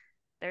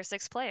 Their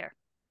sixth player.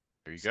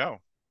 There you So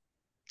go.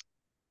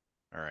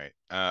 All right.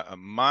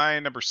 My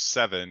number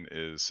 7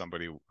 is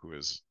somebody who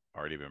has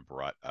already been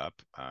brought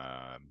up.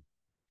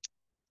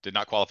 Did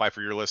not qualify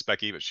for your list,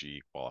 Becky, but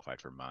she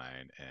qualified for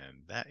mine,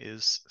 and that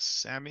is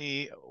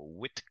Sammy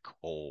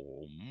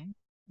Whitcomb.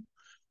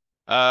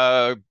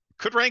 Uh,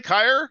 could rank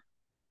higher.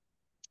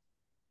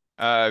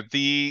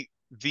 The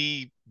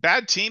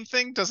bad team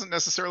thing doesn't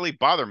necessarily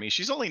bother me.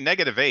 She's only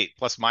 -8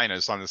 plus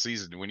minus on the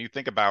season. When you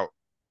think about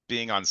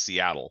being on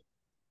Seattle,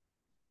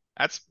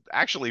 that's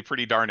actually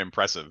pretty darn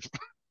impressive.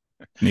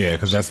 Yeah,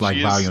 because She, that's like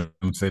she is volume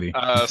city.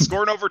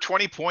 scoring over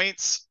 20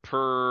 points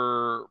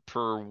per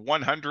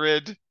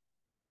 100.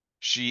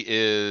 She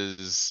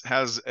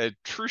has a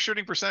true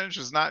shooting percentage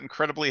is not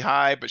incredibly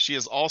high, but she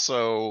has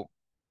also,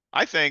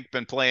 I think,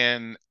 been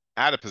playing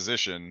out of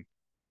position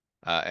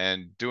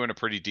and doing a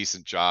pretty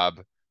decent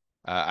job.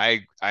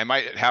 I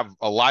might have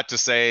a lot to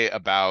say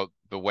about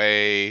the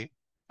way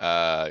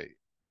uh,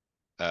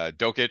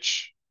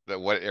 Dokic,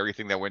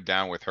 everything that went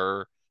down with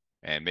her,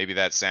 and maybe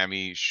that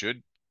Sammy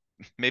should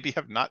maybe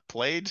have not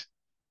played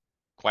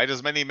quite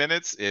as many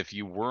minutes if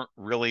you weren't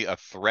really a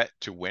threat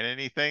to win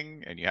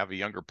anything, and you have a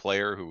younger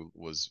player who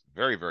was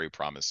very, very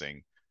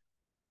promising.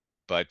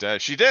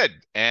 But she did,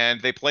 and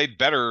they played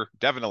better.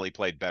 Definitely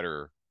played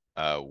better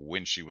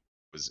when she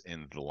was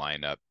in the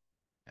lineup.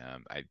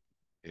 I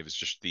It was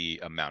just the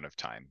amount of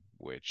time,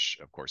 which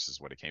of course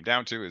is what it came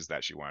down to, is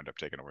that she wound up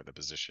taking over the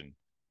position.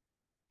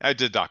 I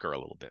did dock her a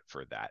little bit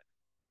for that,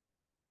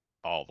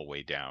 all the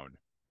way down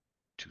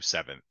to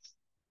 7th.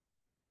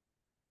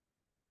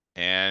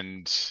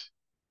 And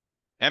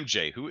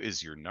MJ, who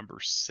is your number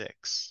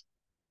 6?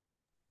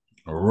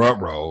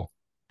 Rutro.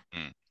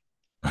 Mm.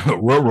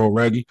 Rutro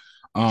Reggie.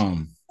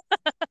 Um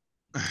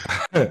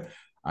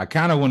I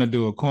kind of want to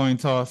do a coin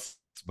toss,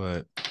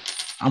 but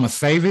I'm gonna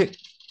save it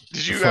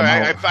Did you? for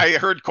my. I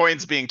heard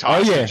coins being Oh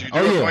tossed. Did yeah, you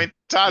oh do a yeah, coin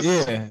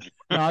toss? yeah.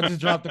 No, I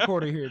just dropped the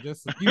quarter here,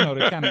 just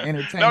to kind of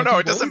entertain No, the no,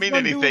 it people. doesn't Who's mean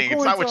gonna do a anything.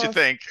 It's coin not what you toss?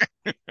 think.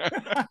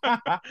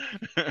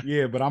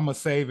 Yeah, but I'm gonna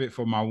save it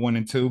for my 1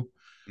 and 2.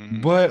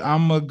 Hmm. But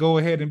I'm gonna go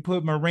ahead and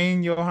put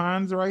Marine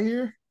Johans right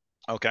here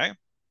Okay.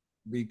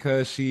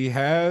 because she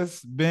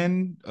has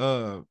been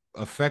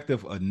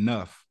effective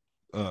enough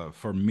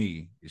for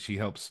me. She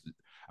helps.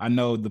 I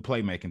know the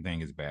playmaking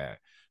thing is bad,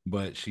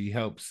 but she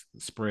helps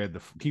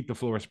keep the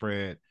floor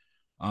spread.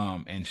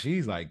 And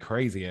she's like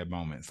crazy at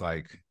moments.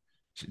 Like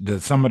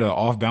some of the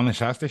off balance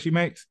shots that she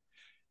makes,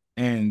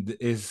 and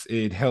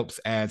it helps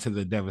add to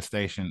the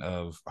devastation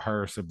of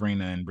her,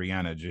 Sabrina, and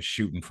Brianna just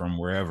shooting from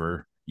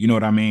wherever. You know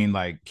what I mean?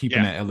 Like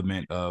keeping Yeah, that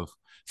element of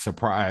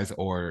surprise,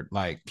 or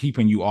like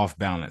keeping you off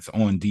balance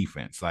on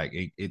defense. Like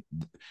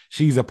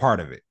she's a part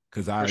of it,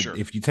 because for I sure.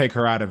 if you take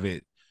her out of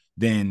it,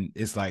 then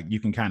it's like you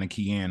can kind of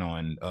key in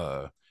on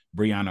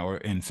Brianna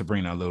and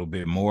Sabrina a little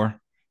bit more.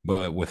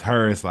 But with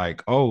her, it's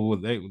like, oh, well,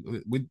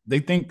 they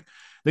think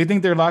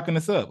they're locking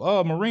us up.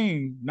 Oh,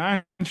 Marine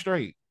 9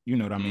 straight. You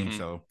know what I mean? Hmm.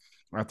 So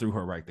I threw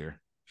her right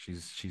there.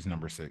 She's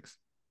number 6.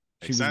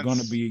 She Makes was going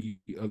to sense. be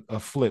a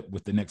flip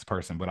with the next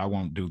person, but I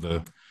won't do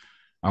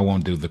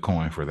the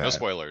coin for No that.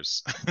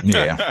 spoilers.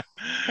 Yeah.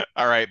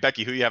 All right,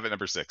 Becky, who you have at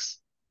number 6?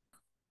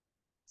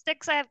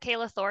 6, I have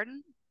Kayla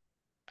Thornton.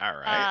 All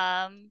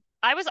right.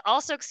 I was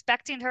also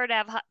expecting her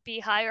to be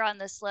higher on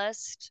this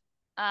list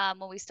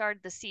when we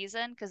started the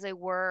season because they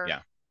were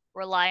Yeah.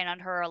 relying on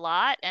her a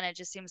lot, and it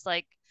just seems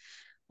like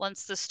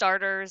once the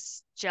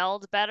starters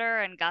gelled better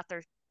and got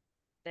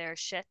their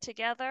shit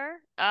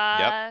together,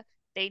 Yep.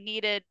 they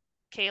needed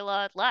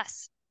Kayla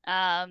less.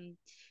 And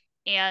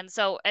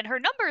her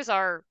numbers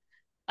are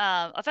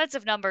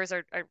offensive numbers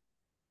are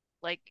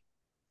like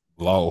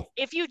Low.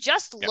 if you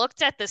just Yep.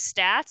 looked at the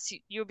stats,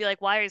 you would be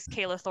like, why is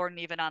Kayla Thornton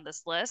even on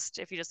this list?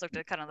 If you just looked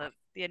at kind of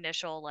the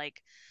initial,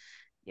 like,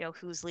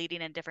 who's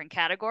leading in different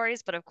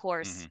categories. But of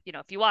course, Mm-hmm.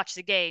 if you watch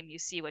the game, you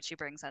see what she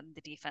brings on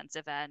the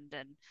defensive end.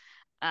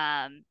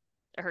 And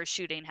her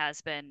shooting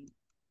has been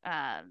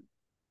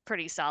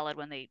pretty solid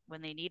when they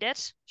need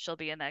it. She'll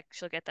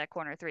get that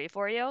corner 3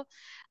 for you.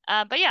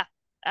 But yeah,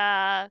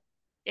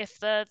 if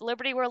the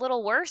Liberty were a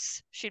little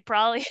worse, she'd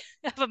probably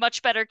have a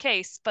much better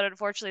case. But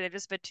unfortunately, they've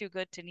just been too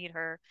good to need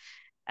her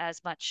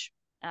as much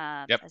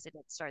Yep. as they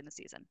did starting the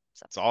season.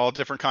 So It's all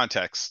different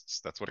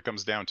contexts. That's what it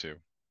comes down to.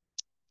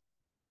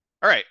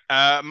 All right.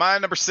 My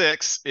number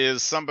 6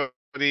 is somebody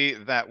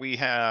that we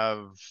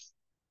have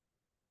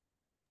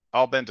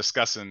all been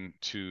discussing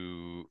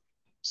to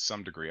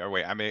some degree. Oh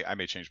wait, I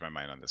may change my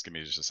mind on this. Give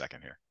me just a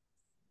second here.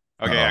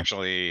 Okay, Uh-oh.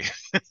 actually,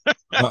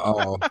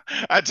 Uh-oh.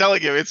 I'm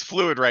telling you, it's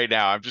fluid right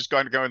now. I'm just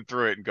going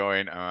through it and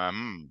going,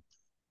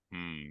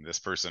 this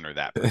person or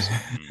that person.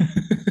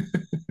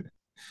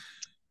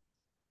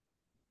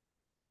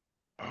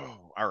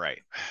 Oh, all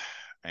right.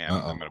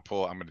 I'm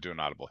gonna do an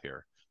audible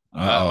here.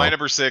 My Uh-oh.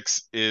 number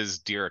 6 is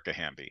Derica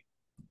Hamby.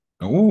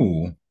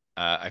 Ooh.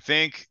 I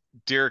think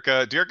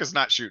Derica's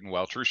not shooting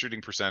well. True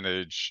shooting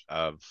percentage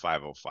of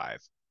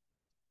 505.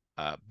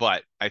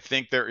 But I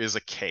think there is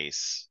a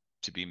case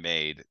to be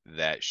made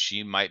that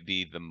she might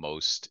be the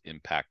most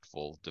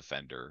impactful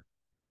defender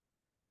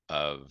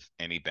of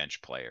any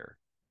bench player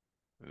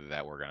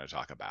that we're going to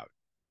talk about.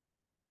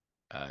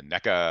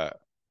 NECA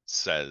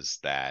says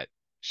that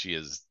she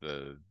is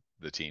the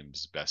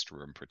team's best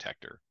rim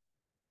protector.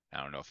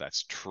 I don't know if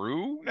that's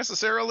true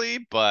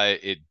necessarily,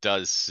 but it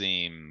does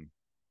seem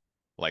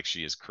like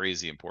she is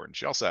crazy important.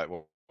 She also had,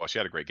 she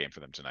had a great game for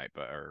them tonight,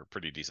 or a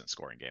pretty decent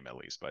scoring game at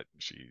least, but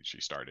she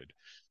started.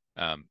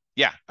 And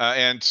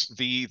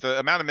the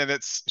amount of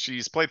minutes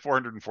she's played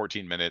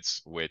 414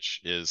 minutes,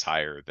 which is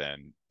higher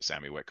than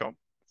Sammy Whitcomb,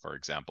 for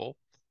example.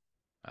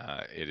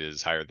 It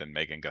is higher than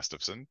Megan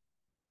Gustafson,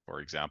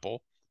 for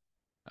example.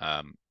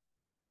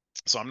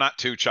 So I'm not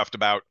too chuffed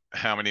about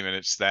how many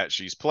minutes that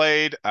she's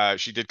played.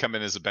 She did come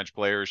in as a bench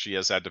player. She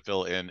has had to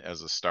fill in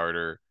as a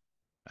starter.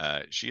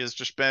 She has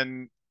just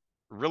been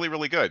really,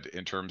 really good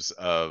in terms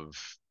of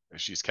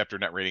she's kept her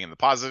net rating in the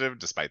positive,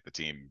 despite the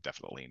team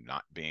definitely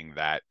not being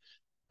that.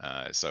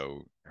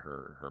 So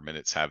her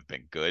minutes have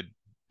been good.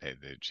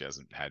 She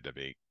hasn't had to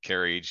be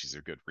carried. She's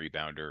a good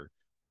rebounder,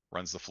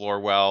 runs the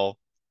floor well.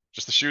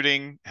 Just the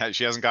shooting,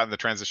 she hasn't gotten the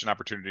transition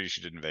opportunity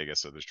she did in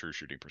Vegas, so the true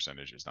shooting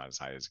percentage is not as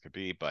high as it could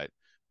be. But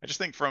I just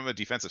think from a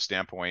defensive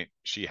standpoint,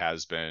 she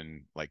has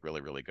been like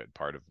really, really good.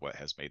 Part of what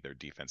has made their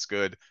defense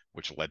good,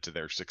 which led to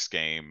their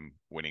 6-game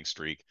winning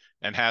streak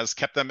and has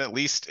kept them at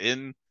least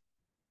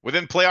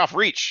within playoff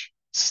reach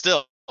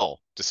still,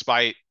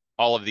 despite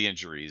all of the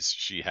injuries.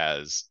 She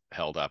has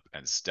held up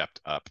and stepped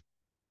up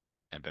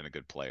and been a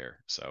good player.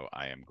 So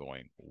I am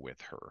going with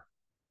her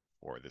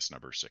for this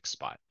number 6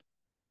 spot.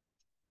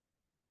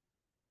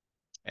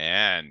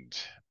 And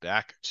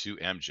back to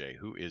MJ.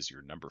 Who is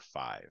your number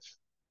 5?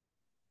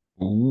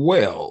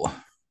 Well,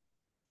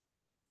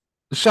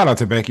 shout out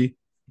to Becky.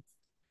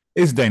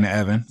 It's Dana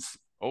Evans.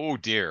 Oh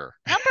dear.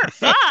 Number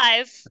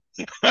 5?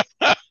 What?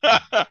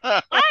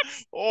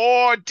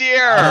 Oh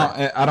dear.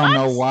 I don't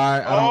know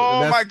why. I don't.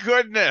 Oh my That's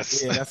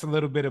goodness. Yeah. That's a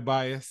little bit of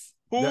bias.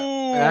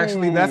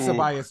 Actually, that's a Ooh.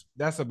 bias.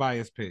 That's a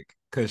bias pick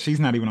because she's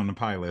not even on the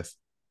pie list.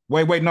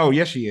 Wait. No,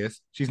 yes, she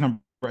is. She's number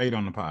 8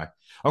 on the pie.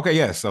 Okay,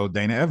 yeah. So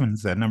Dana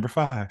Evans at number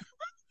 5,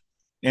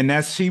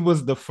 and she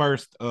was the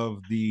first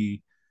of the.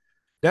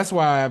 That's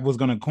why I was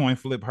gonna coin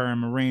flip her and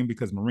Marine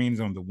because Marine's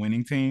on the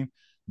winning team,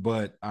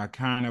 but I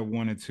kind of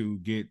wanted to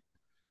get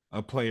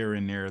a player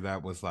in there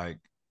that was like,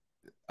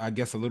 I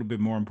guess, a little bit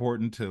more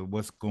important to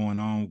what's going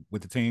on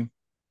with the team.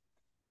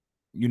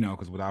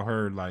 Because without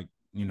her, like,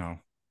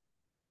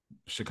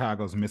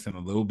 Chicago's missing a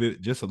little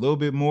bit, just a little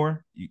bit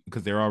more,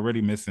 because they're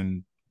already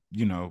missing,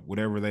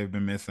 whatever they've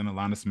been missing.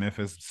 Alana Smith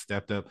has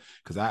stepped up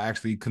because I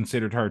actually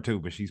considered her too,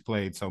 but she's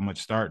played so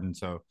much starting.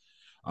 So,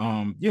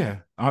 yeah,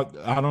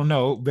 I don't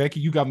know,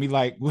 Becky, you got me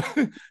like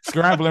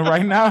scrambling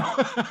right now.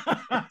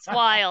 It's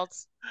wild.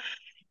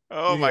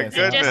 Oh my So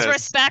goodness.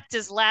 Disrespect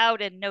is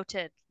loud and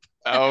noted.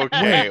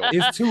 Okay.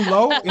 It's too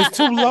low. It's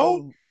too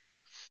low.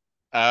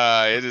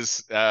 It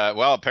is.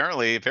 Well,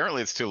 apparently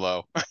it's too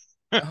low.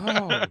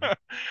 Oh,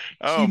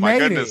 Oh she my made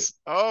goodness. it.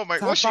 Oh my.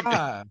 Well, Top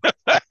 5.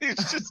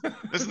 it's just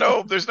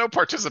there's no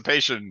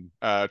participation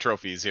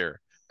trophies here.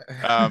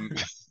 Um,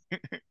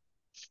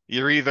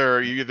 you're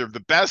either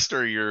the best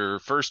or you're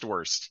first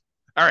worst.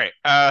 All right,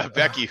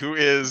 Becky, who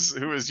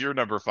is your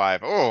number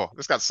five? Oh,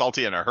 this got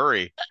salty in a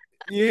hurry.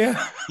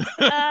 Yeah.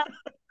 Uh,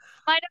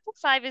 my number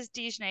five is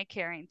Dejanay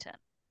Carrington.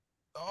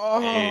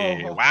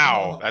 Hey, Oh,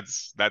 wow, oh,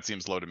 that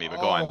seems low to me, but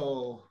go on.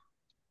 oh.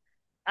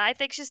 I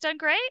think she's done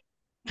great.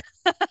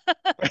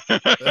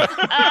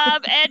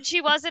 And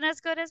she wasn't as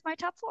good as my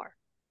top four.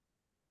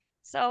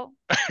 So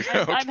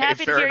I'm Okay,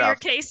 happy to fair hear your enough.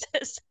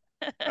 cases.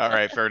 All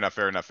right, fair enough,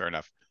 fair enough, fair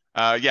enough.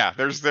 Yeah,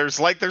 there's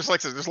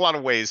a lot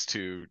of ways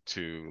to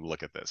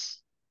look at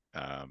this.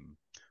 Um,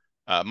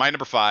 my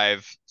number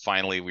five,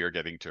 finally, we are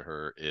getting to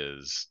her,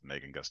 is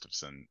Megan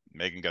Gustafson.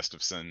 Megan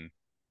Gustafson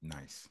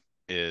Nice.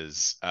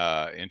 is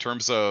in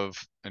terms of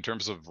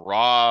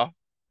raw,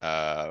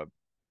 uh,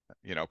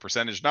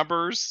 percentage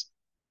numbers,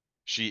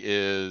 she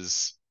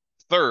is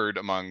third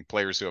among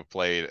players who have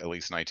played at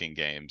least 19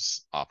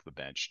 games off the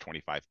bench,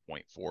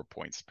 25.4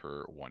 points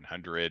per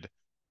 100.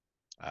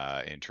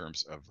 In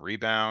terms of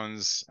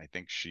rebounds, I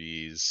think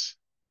she's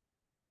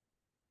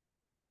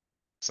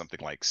something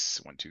like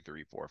 1, 2,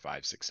 3, 4,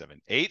 5, 6,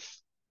 7, 8th.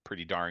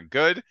 Pretty darn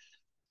good.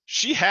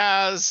 She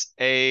has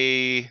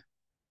a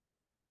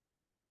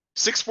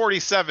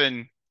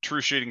 647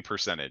 true shooting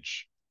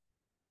percentage.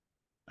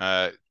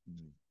 Uh,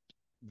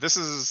 this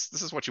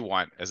is what you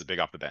want as a big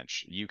off the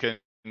bench. You can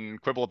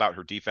quibble about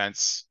her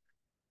defense.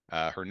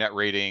 Her net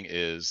rating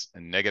is a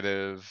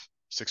negative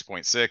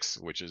 6.6,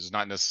 which is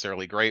not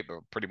necessarily great, but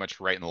pretty much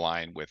right in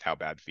line with how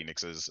bad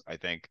Phoenix is, I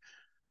think.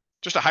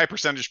 Just a high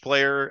percentage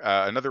player.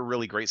 Another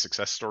really great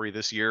success story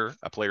this year.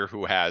 A player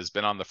who has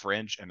been on the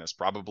fringe and has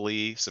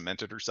probably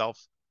cemented herself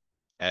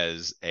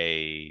as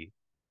a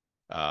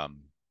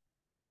um,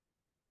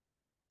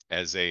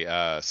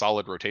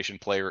 solid rotation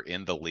player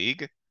in the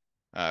league.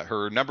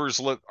 Her numbers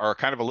are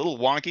kind of a little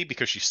wonky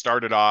because she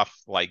started off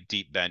like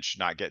deep bench,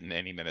 not getting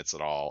any minutes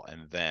at all,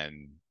 and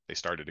then they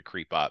started to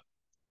creep up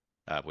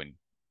when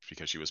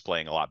because she was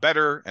playing a lot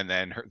better, and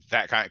then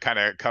that kind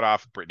of cut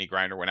off. Brittany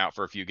Griner went out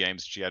for a few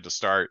games; she had to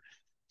start,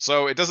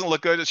 so it doesn't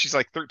look good. She's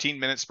like 13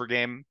 minutes per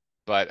game,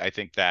 but I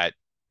think that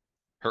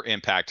her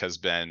impact has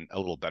been a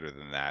little better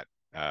than that,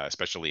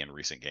 especially in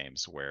recent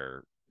games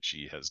where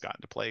she has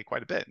gotten to play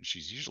quite a bit, and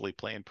she's usually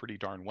playing pretty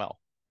darn well.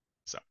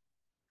 So,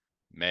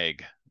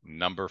 Meg,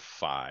 number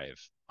five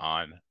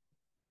on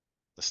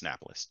the snap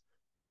list.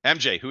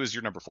 MJ, who is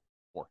your number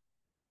four?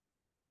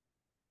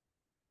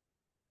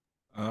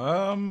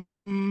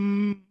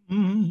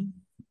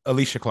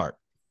 Alicia Clark.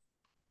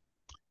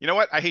 You know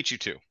what? I hate you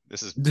too.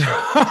 This is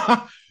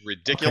Okay.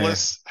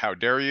 ridiculous. How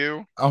dare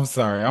you? I'm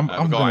sorry. I'm But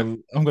I'm go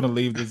on. gonna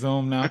leave the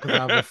Zoom now because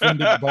I've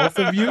offended both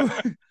of you.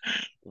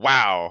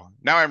 Wow.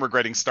 Now I'm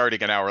regretting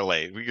starting an hour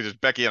late.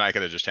 Becky and I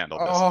could have just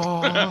handled this.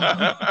 Oh.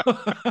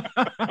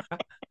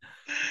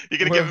 You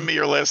could have given Well, me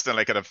your list and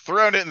I could have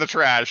thrown it in the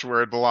trash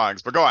where it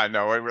belongs. But go on.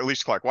 No,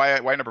 Alicia Clark. Why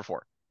number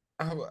four?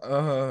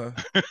 uh,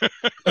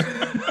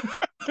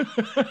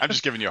 I'm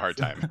just giving you a hard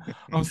time.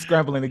 I'm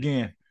scrabbling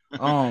again.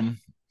 Um,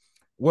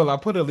 well, I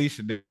put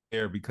Alicia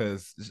there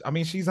because I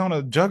mean she's on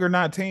a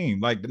juggernaut team.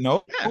 Like,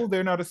 no, Yeah,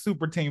 they're not a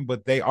super team,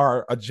 but they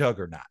are a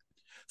juggernaut.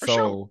 for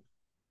sure. So,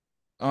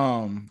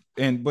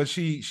 and but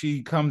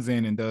she comes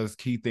in and does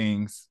key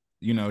things.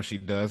 You know, she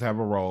does have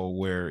a role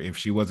where if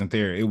she wasn't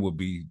there, it would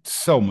be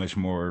so much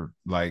more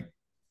like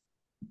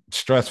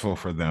stressful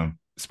for them,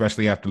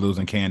 especially after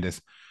losing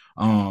Candace.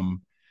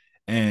 Um,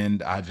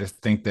 and I just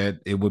think that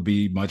it would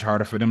be much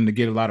harder for them to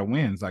get a lot of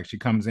wins. Like she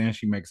comes in,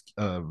 she makes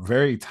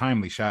very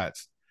timely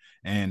shots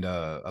and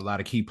a lot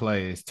of key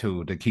plays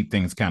too to keep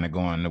things kind of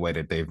going the way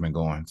that they've been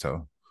going.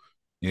 So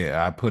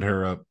yeah, I put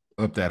her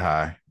up that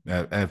high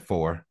at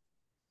four.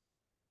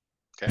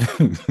 Okay.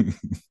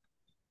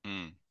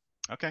 Mm.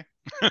 Okay.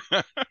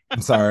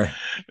 I'm sorry.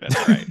 That's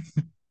all right.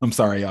 I'm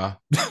sorry, y'all.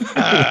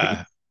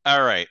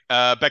 All right.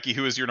 Becky,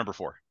 who is your number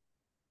four?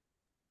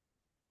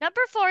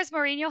 Number four is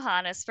Maureen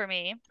Johannes for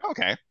me.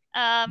 Okay.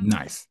 Um,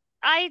 Nice.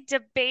 I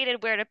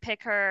debated where to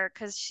pick her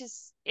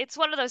because it's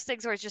one of those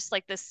things where it's just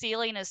like the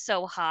ceiling is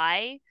so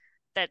high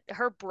that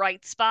her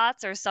bright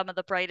spots are some of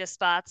the brightest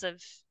spots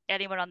of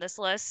anyone on this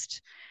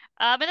list.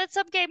 And then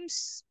some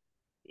games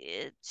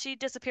she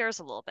disappears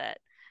a little bit.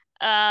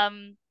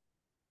 Um,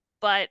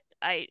 but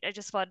I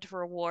just wanted to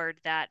reward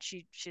that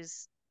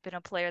she's been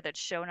a player that's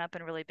shown up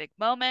in really big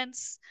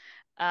moments.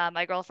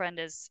 My girlfriend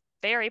is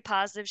very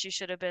positive she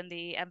should have been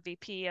the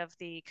MVP of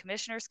the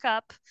Commissioner's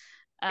Cup.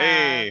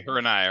 Hey, Um, her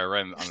and I are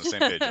on the same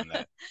page on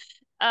that.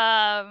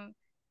 um,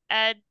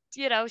 and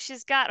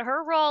she's got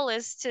her role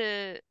is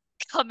to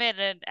come in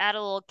and add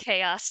a little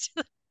chaos to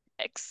the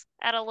mix,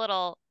 add a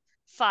little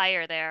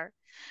fire there.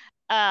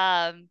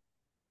 Um,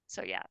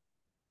 so yeah,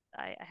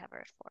 I have her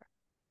at four.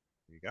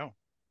 There you go.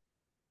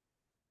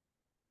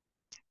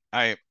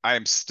 I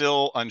am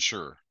still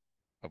unsure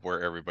of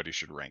where everybody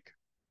should rank.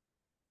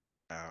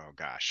 Oh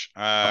gosh.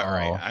 All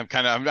right.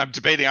 Uh-oh. I'm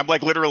debating. I'm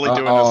like literally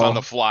doing this on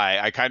the Uh-oh. fly.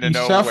 I kind of He's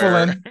know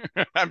where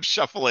shuffling. I'm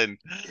shuffling.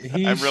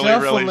 He's I'm really,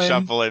 really shuffling.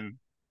 shuffling.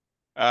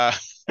 Uh,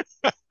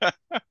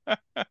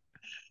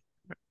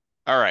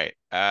 all right.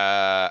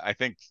 I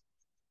think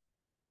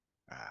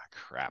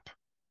crap.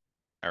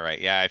 All right.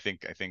 Yeah, I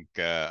think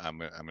I'm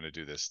gonna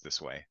do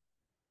this way.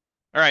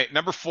 All right,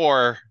 number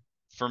 4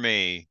 for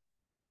me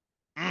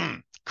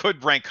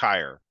could rank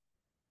higher.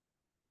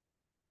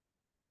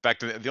 In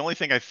fact, the only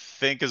thing I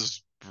think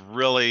is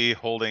really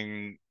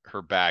holding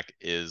her back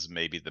is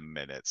maybe the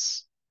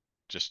minutes.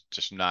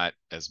 Just not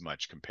as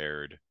much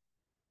compared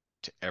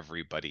to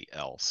everybody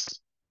else.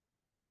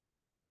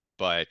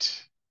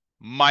 But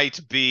might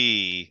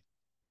be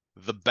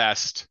the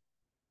best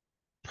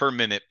per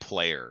minute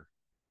player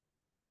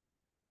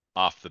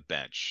off the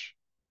bench.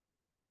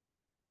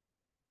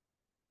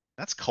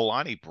 That's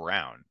Kalani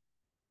Brown,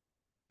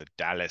 the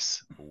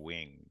Dallas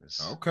Wings.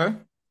 Okay.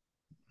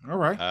 All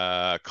right.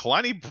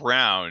 Kalani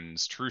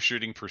Brown's true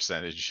shooting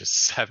percentage is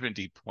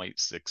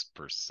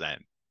 70.6%.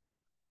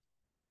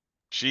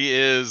 She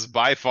is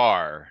by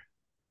far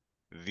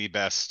the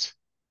best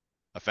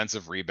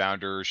offensive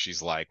rebounder.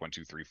 She's like 1,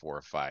 2, 3,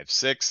 4, 5,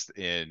 6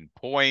 in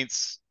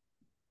points.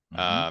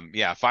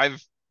 Yeah,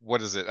 5.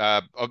 What is it?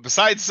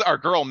 Besides our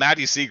girl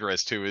Maddie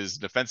Segrist, who is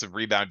defensive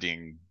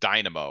rebounding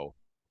dynamo,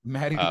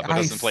 Maddie but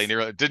Ice.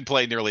 didn't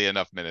play nearly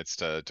enough minutes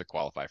to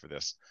qualify for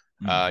this.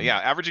 Mhm. Yeah,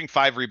 averaging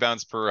 5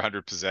 rebounds per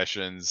 100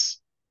 possessions.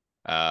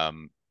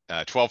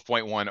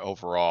 12.1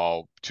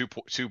 overall,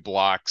 two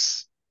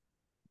blocks.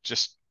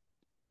 Just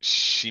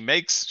she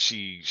makes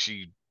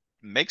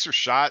her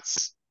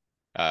shots.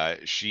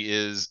 She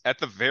is at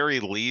the very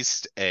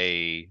least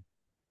a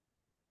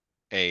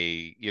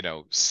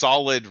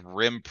solid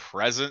rim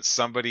presence,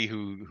 somebody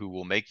who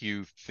will make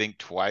you think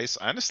twice.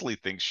 I honestly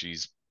think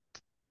she's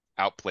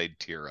outplayed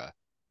Tira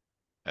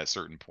at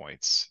certain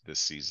points this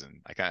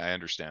season. I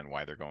understand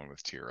why they're going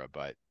with Tira,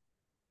 but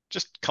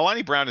just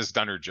Kalani Brown has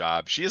done her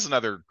job. She is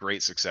another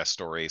great success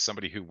story.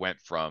 Somebody who went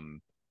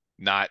from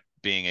not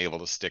being able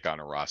to stick on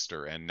a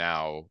roster and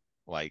now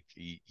like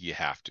you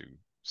have to.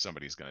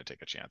 Somebody's going to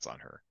take a chance on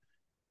her.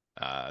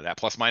 That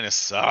plus minus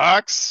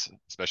sucks,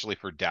 especially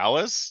for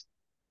Dallas.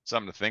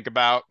 Something to think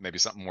about. Maybe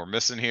something we're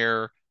missing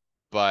here.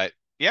 But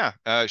yeah,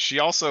 she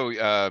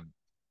also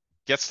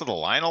gets to the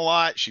line a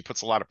lot. She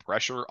puts a lot of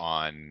pressure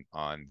on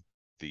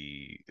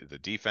the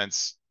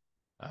defense.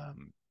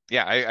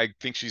 Yeah, I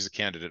think she's a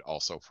candidate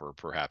also for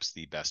perhaps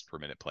the best per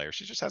minute player.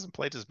 She just hasn't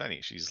played as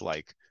many. She's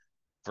like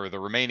for the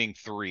remaining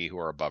 3 who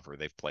are above her,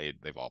 they've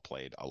all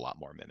played a lot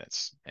more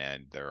minutes,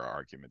 and there are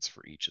arguments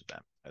for each of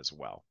them as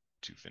well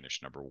to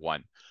finish number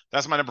 1.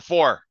 That's my number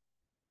 4,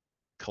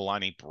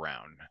 Kalani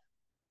Brown.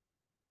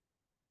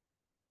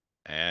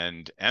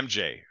 And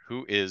MJ,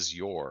 who is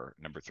your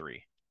number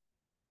 3?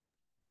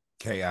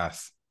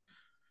 Chaos.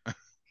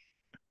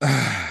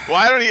 Well,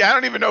 I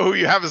don't even know who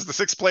you have as the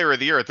 6th player of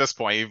the year at this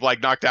point. You've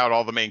like knocked out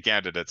all the main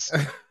candidates.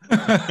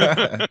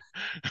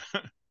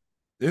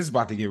 This is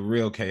about to get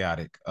real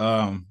chaotic.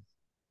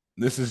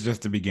 This is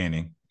just the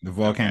beginning. The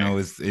volcano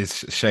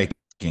is shaking.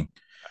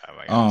 Oh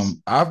my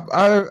goodness.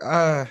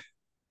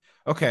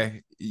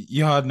 Okay.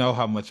 Y'all know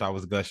how much I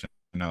was gushing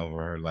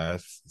over her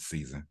last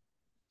season.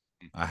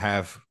 I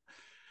have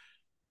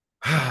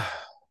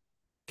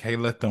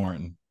Kayla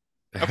Thornton.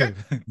 Okay,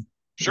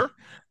 sure.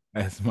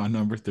 That's my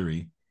number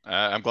 3.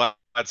 I'm glad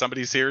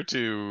somebody's here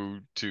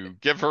to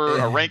give her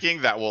a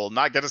ranking that will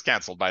not get us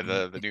canceled by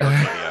the New York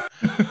media.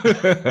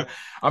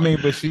 I mean,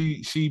 but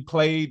she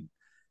played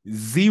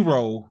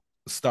 0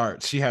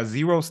 starts. She has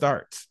 0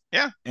 starts.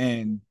 Yeah.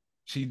 And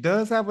she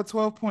does have a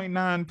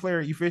 12.9 player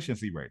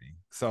efficiency rating.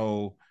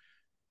 So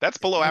that's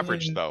below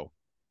average though.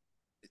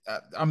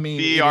 I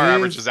mean, PER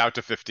average is out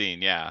to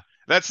 15. Yeah.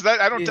 That's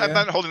that. I'm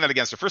not holding that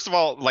against her. First of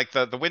all, like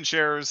the win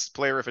shares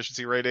player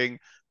efficiency rating,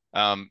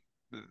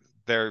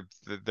 they're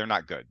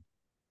not good.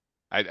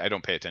 I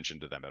don't pay attention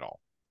to them at all.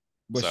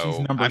 But so she's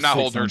number I'm not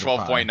 6 holding her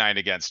on 12.9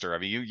 against her. I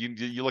mean,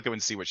 you look at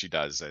and see what she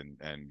does,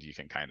 and you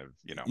can kind of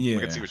look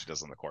and see what she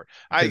does on the court.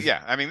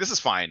 I mean, this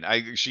is fine.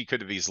 She could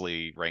have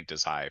easily ranked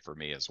as high for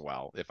me as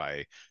well if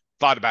I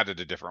thought about it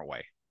a different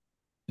way.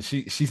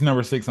 She's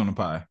number 6 on the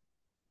pie.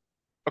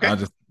 Okay,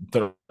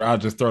 I'll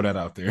just throw that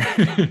out there.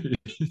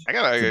 I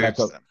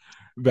gotta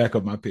back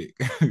up my pick.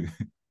 I think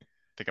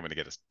I'm gonna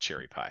get a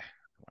cherry pie.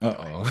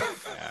 Uh-oh.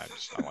 Yeah,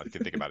 I want to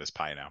think about his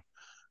pie now.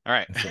 All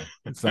right,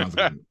 it sounds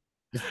good.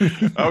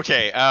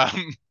 Okay,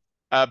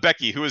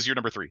 Becky, who is your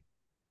number 3?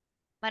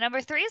 My number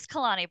 3 is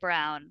Kalani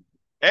Brown.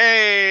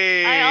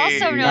 Hey, I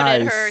also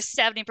noted her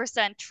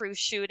 70% true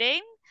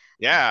shooting.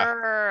 Yeah.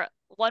 Her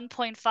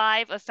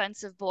 1.5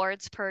 offensive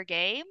boards per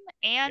game,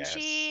 and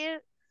she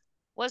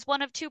was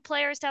one of 2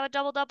 players to have a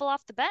double-double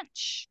off the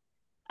bench.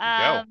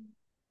 I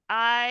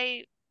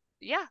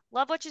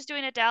love what she's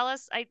doing at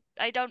Dallas. I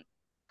don't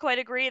quite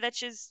agree that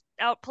she's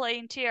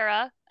outplaying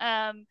Tierra.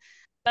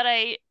 But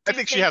I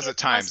think she has at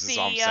times, is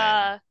all I'm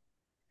saying.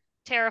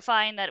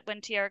 Terrifying that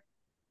when Tierra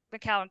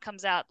McCowan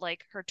comes out,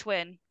 like her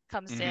twin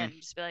comes in,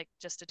 just be like,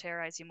 just to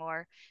terrorize you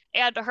more.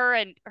 And her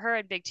and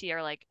Big T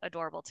are like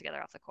adorable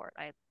together off the court.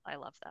 I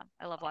love them.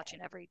 I love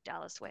watching every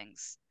Dallas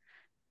Wings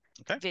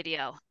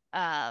video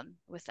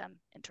with them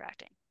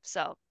interacting.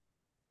 So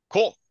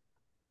cool.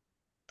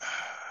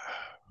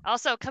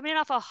 Also, coming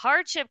off a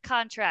hardship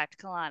contract,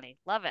 Kalani.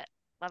 Love it.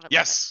 Love it. Love it.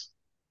 Yes.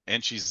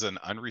 And she's an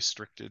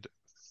unrestricted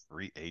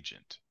free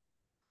agent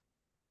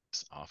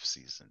this off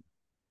season.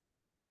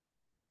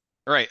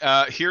 All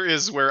right. Here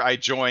is where I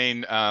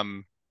join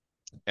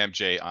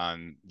MJ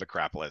on the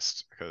crap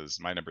list because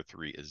my number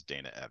 3 is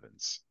Dana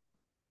Evans.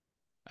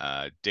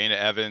 Dana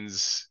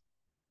Evans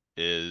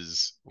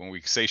is, when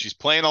we say she's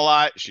playing a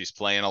lot, she's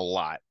playing a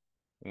lot.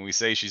 When we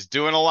say she's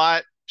doing a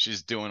lot,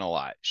 she's doing a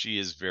lot. She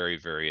is very,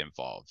 very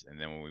involved. And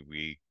then when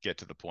we get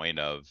to the point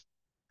of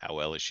how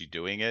well is she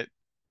doing it,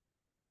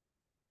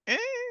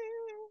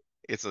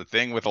 it's a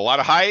thing with a lot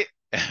of height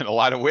and a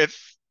lot of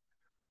width,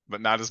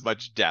 but not as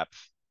much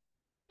depth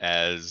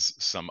as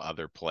some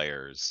other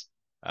players.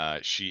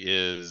 She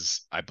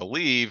is, I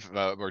believe,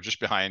 we're just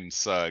behind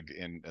Sugg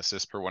in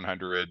assists per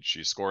 100.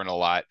 She's scoring a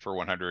lot per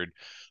 100.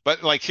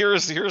 But like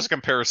here's a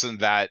comparison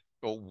that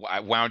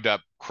I wound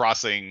up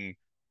crossing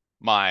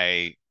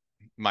my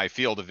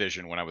field of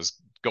vision when I was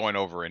going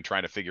over and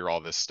trying to figure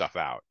all this stuff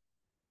out.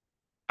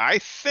 I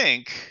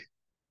think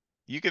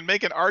you can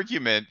make an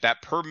argument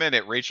that per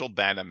minute Rachel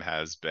Banham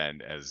has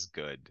been as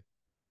good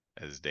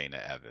as Dana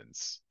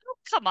Evans. Oh,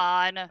 come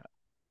on.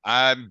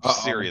 I'm Uh-oh.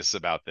 serious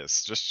about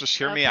this. Just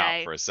hear me out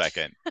Okay. for a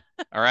second.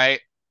 All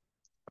right.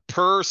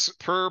 Per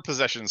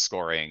possession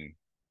scoring,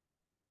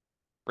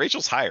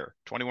 Rachel's higher,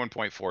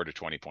 21.4 to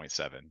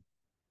 20.7.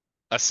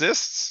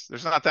 Assists,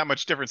 there's not that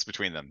much difference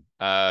between them.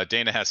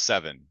 Dana has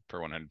 7 per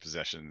 100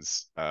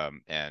 possessions,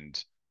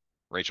 and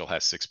Rachel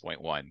has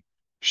 6.1.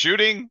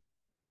 Shooting,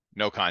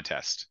 no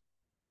contest.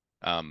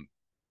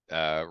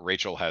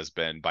 Rachel has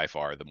been by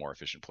far the more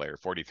efficient player,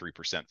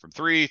 43% from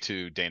 3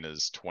 to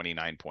Dana's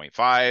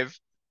 29.5.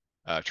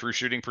 True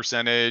shooting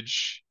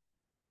percentage,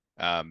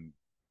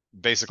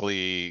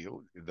 basically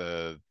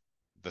the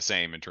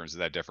same in terms of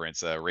that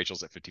difference.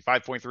 Rachel's at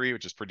 55.3,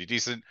 which is pretty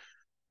decent.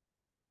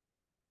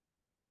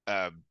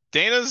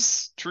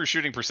 Dana's true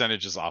shooting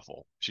percentage is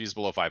awful. She's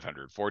below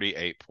 500,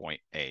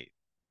 48.8.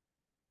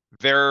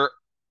 They're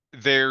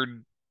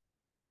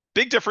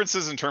big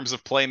differences in terms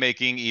of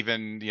playmaking,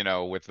 even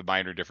with the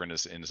minor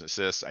difference in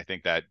assists. I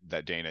think that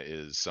Dana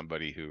is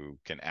somebody who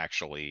can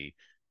actually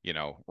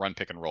run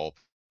pick and roll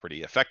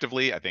pretty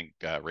effectively. I think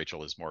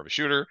Rachel is more of a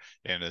shooter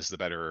and is the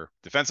better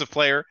defensive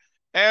player.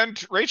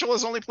 And Rachel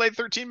has only played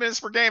 13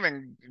 minutes per game.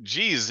 And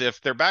geez, if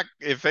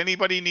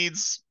anybody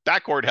needs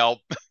backcourt help,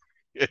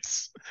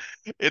 it's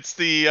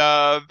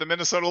the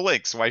Minnesota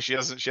Lynx. Why she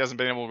hasn't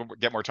been able to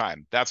get more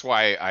time. That's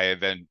why I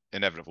then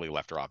inevitably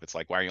left her off. It's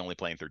like, why are you only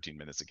playing 13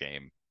 minutes a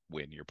game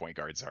when your point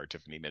guards are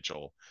Tiffany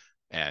Mitchell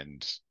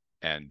and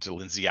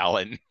Lindsay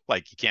Allen?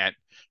 Like, you can't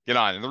get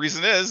on. And the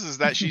reason is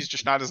that she's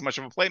just not as much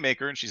of a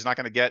playmaker, and she's not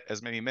going to get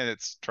as many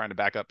minutes trying to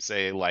back up,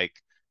 say, like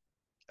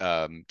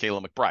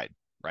Kayla McBride,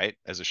 right,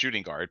 as a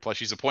shooting guard. Plus,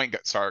 she's a point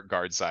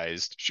guard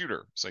sized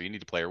shooter, so you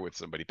need to play her with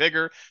somebody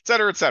bigger, et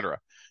cetera, et cetera.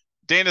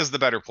 Dana's the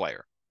better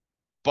player,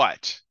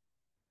 but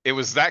it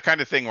was that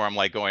kind of thing where I'm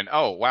like going,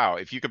 oh wow,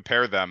 if you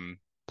compare them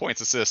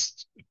points,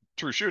 assists,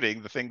 true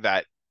shooting, the thing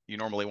that you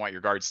normally want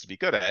your guards to be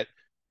good at,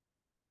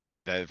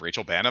 that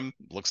Rachel Banham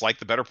looks like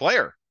the better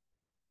player.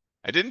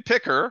 I didn't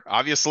pick her,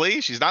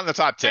 obviously. She's not in the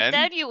top 10. But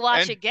then you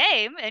watch and a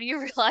game and you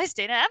realize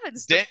Dana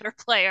Evans is the better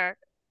player.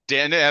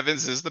 Dana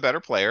Evans is the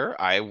better player.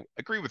 I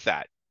agree with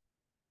that.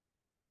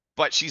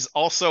 But she's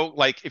also,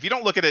 like, if you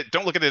don't look at it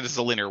as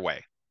a linear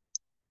way.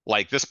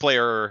 Like, this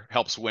player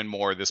helps win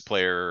more, this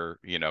player,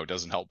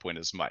 doesn't help win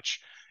as much.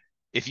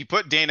 If you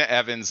put Dana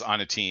Evans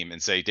on a team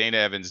and say, Dana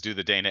Evans, do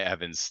the Dana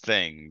Evans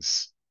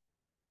things,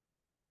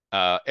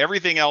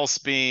 everything else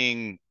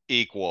being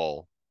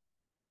equal,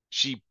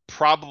 she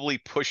probably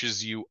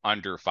pushes you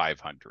under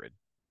 500.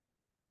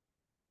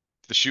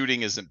 The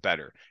shooting isn't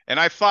better. And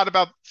I've thought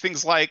about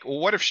things like, well,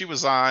 what if she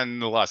was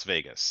on Las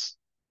Vegas?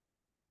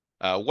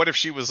 What if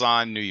she was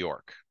on New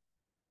York?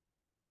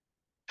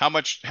 How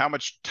much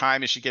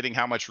time is she getting?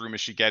 How much room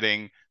is she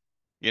getting?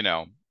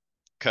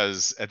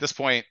 Because at this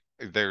point,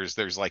 there's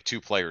like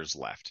 2 players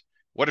left.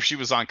 What if she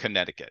was on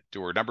Connecticut?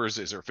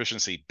 Is her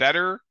efficiency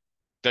better?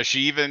 Does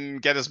she even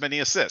get as many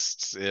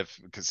assists?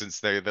 Since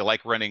they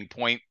like running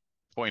point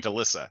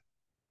Alyssa.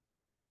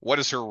 What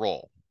is her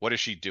role? What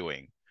is she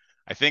doing?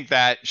 I think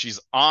that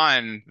she's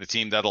on the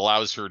team that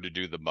allows her to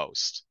do the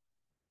most,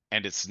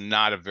 and it's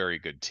not a very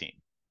good team.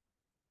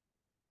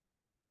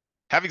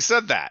 Having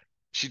said that,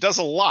 she does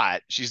a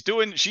lot. She is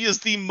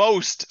the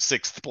most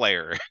 6th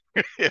player,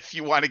 if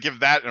you want to give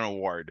that an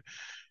award.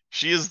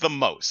 She is the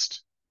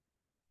most.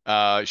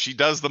 She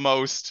does the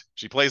most.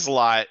 She plays a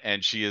lot,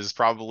 and she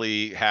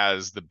probably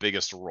has the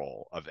biggest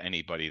role of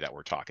anybody that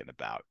we're talking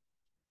about.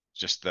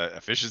 Just the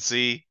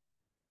efficiency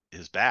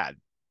is bad,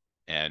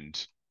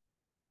 and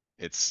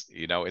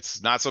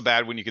it's not so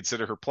bad when you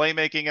consider her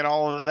playmaking and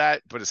all of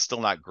that, but it's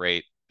still not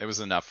great. It was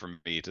enough for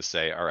me to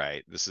say, all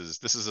right, this is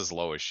as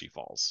low as she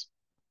falls.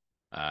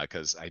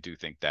 Because I do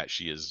think that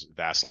she is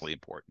vastly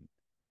important.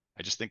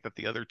 I just think that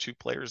the other 2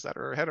 players that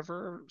are ahead of her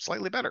are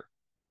slightly better.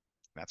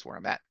 That's where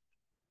I'm at.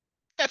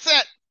 That's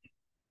it.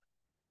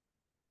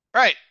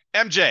 All right,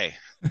 MJ,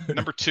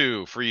 number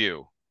 2 for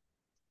you.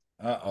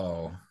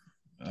 Uh-oh.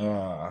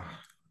 Uh, At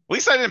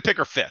least I didn't pick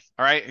her fifth.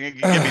 All right, give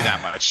me that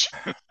much.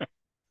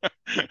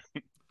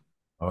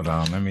 hold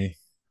on, let me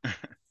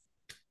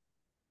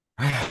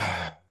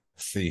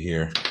see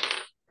here.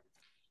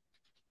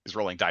 He's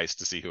rolling dice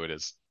to see who it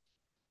is.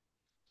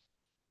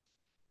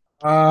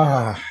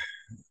 Ah.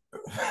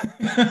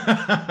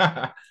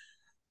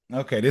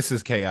 Okay, this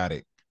is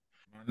chaotic.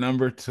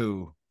 Number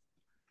two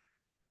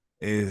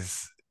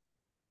is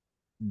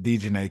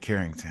Dejanay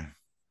Carrington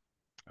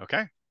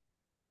Okay.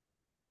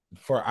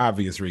 for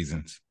obvious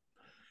reasons.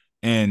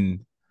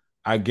 And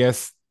I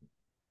guess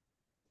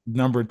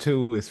number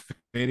two is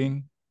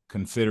fitting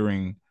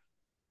considering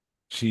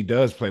she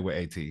does play with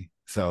AT.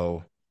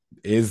 So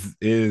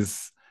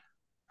is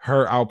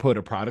her output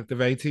a product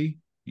of AT?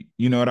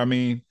 You know what I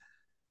mean?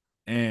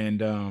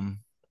 And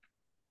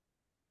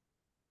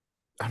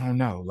I don't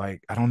know.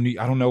 Like I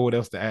don't know what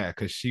else to add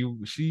because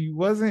she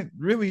wasn't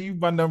really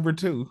my number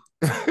two.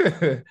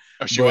 Oh,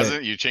 she But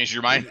wasn't? You changed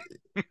your mind?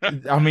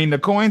 I mean the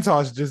coin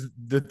toss just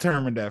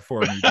determined that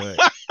for me, but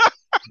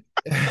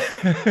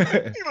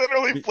You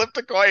literally flipped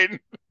a coin.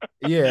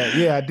 yeah,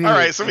 I All did.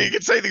 right, so we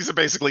can say these are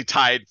basically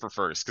tied for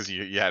first because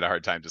you had a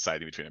hard time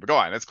deciding between them. But go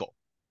on, that's cool.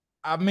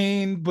 I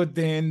mean, but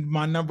then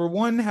my number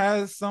one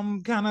has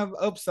some kind of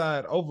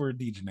upside over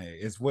Dejanay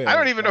as I don't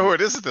well. even know who Like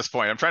it is at this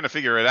point. I'm trying to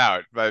figure it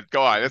out, but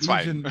go on, it's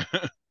fine.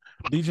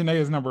 Dejanay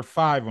is number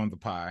five on the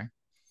pie.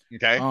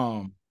 Okay.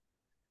 Um,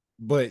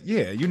 but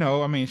yeah,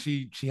 I mean,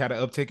 she had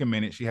an uptick in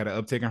minutes. She had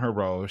an uptick in her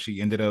role.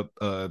 She ended up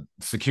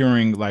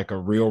securing like a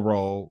real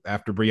role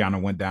after Brianna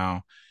went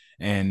down.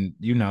 And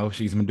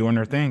she's been doing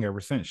her thing ever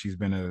since. She's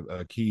been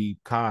a key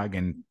cog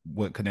in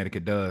what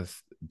Connecticut does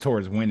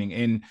towards winning.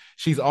 And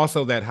she's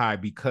also that high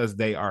because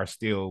they are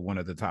still one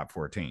of the top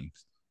four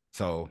teams.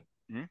 So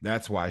Mhm.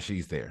 that's why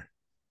she's there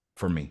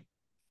for me.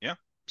 Yeah,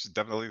 she's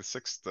definitely the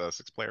sixth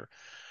player.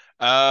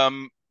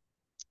 Um,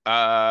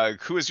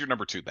 who is your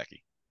number two,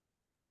 Becky?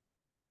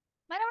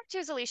 My number two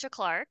is Alicia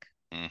Clark.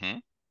 Mm-hmm.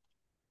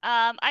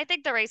 I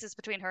think the race is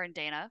between her and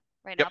Dana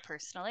right Yep. now,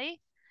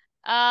 personally.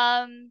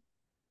 Um,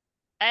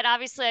 and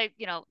obviously,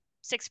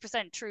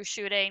 6% true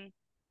shooting,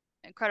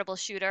 incredible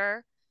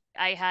shooter.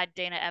 I had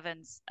Dana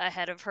Evans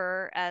ahead of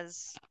her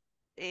as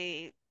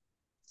a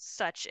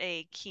such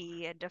a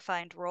key and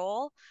defined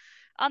role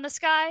on the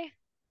Sky.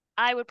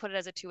 I would put it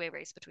as a two-way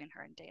race between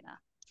her and Dana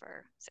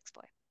for six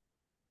boy.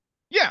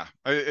 Yeah,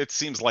 it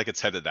seems like it's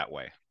headed that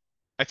way.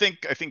 I think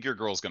your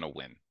girl's gonna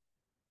win.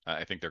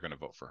 I think they're gonna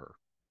vote for her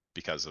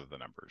because of the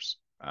numbers.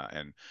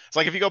 And it's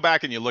like if you go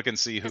back and you look and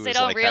see Because who they is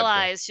don't like had the.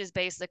 realize she's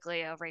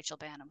basically a Rachel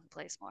Banham who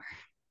plays more.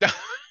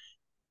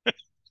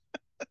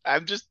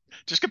 I'm just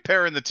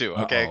comparing the two,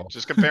 okay? Uh-oh.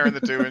 Just comparing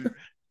the two and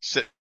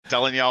shit,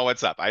 telling y'all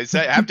what's up. I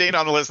say I have Dana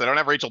on the list. I don't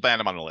have Rachel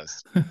Banham on the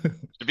list.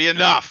 To be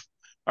enough.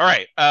 All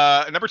right.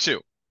 Number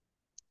two,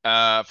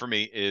 for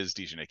me is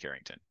Dejanay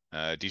Carrington.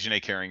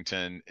 Dejanay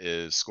Carrington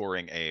is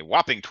scoring a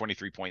whopping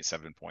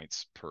 23.7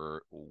 points per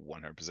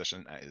 100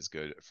 possession. That is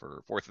good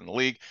for fourth in the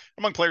league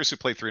among players who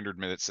play 300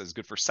 minutes. Is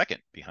good for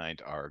second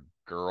behind our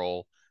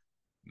girl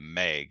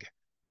Meg.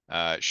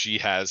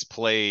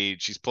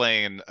 She's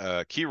playing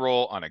a key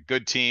role on a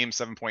good team,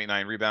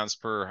 7.9 rebounds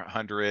per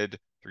 100,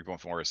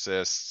 3.4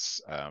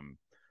 assists,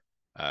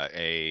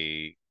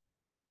 a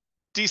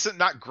decent,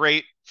 not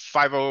great,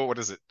 5.0, what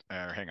is it?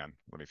 Hang on,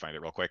 let me find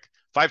it real quick.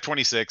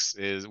 526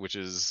 which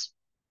is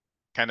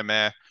kind of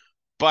meh,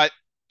 but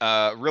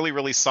really,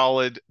 really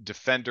solid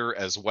defender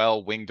as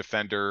well, wing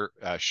defender,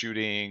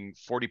 shooting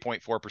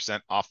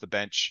 40.4% off the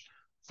bench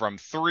from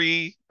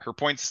three. Her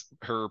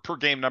per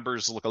game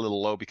numbers look a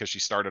little low because she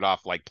started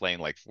off like playing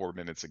like 4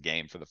 minutes a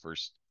game for the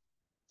first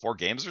 4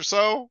 games or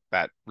so.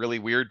 That really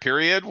weird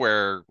period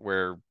where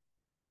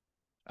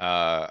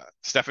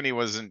Stephanie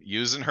wasn't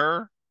using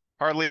her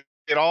hardly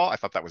at all. I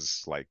thought that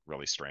was like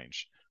really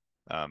strange.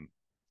 Um,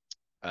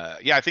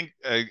 yeah, I think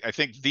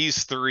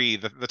these three,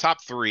 the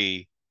top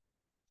three,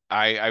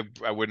 I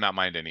would not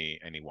mind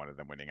any one of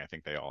them winning. I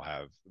think they all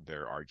have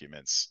their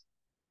arguments.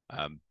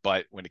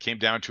 But when it came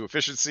down to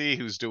efficiency,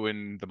 who's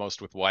doing the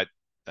most with what,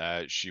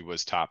 she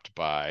was topped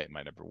by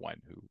my number one,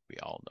 who we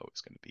all know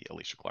is going to be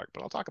Alicia Clark.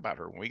 But I'll talk about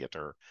her when we get to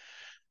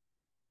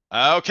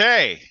her.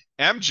 Okay,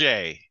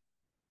 MJ,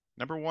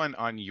 number one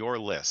on your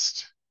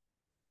list.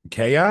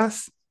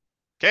 Chaos?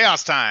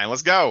 Chaos time.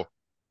 Let's go.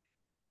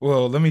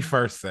 Well, let me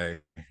first say,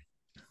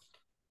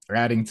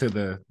 adding to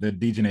the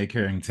Dejanay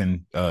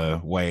Carrington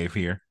wave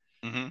here,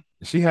 Mm-hmm.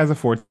 she has a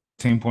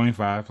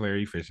 14.5 player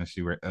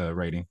efficiency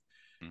rating,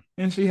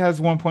 and she has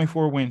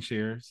 1.4 win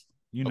shares.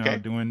 Okay.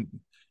 Doing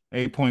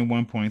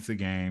 8.1 points a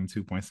game,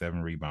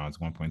 2.7 rebounds,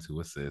 1.2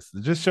 assists.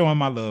 Just showing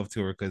my love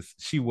to her because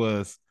she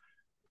was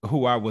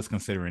who I was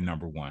considering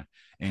number one,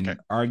 Okay. and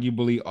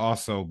arguably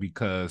also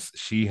because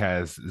she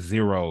has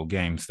 0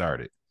 games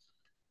started,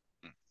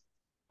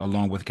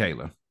 along with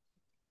Kayla.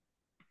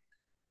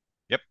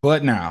 Yep.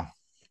 But now,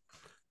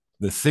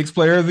 the sixth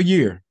player of the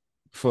year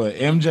for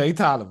MJ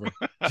Tolliver.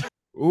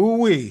 Ooh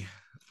wee.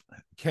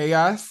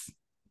 Chaos,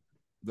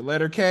 the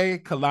letter K,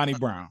 Kalani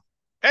Brown.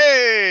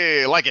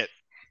 Hey, like it.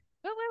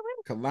 Woo, woo,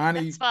 That's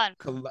Kalani, fun.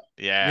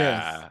 yes,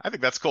 Yeah, I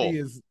think that's she cool.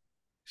 is.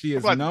 She I'm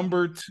is glad.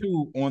 number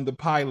 2 on the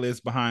pie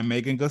list behind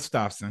Megan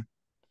Gustafson.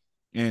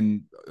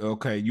 And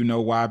okay, you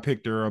know why I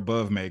picked her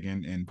above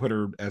Megan and put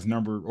her as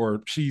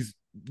or she's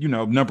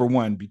number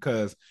 1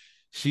 because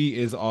she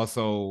is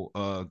also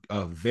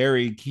a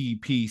very key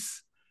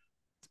piece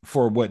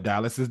for what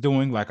Dallas is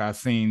doing. Like I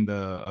seen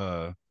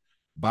the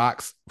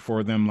box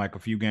for them like a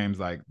few games.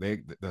 Like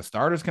the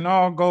starters can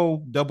all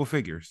go double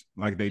figures,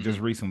 like they just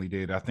recently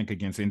did, I think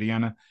against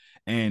Indiana,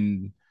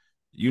 and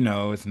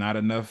it's not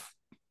enough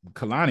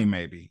Kalani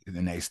maybe,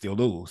 and they still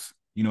lose.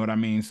 You know what I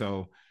mean?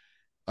 So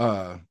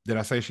did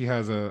I say she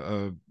has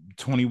a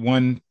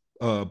 21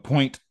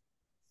 point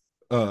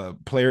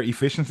player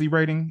efficiency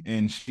rating,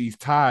 and she's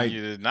tied.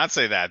 You did not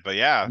say that, but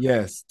yeah.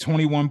 Yes,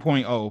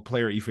 21.0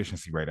 player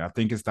efficiency rating. I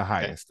think it's the Okay.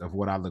 highest of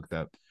what I looked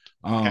up.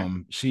 Okay.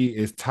 She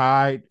is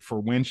tied for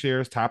win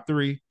shares top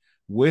 3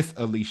 with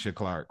Alicia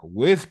Clark,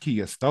 with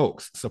Kia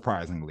Stokes,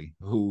 surprisingly,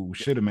 who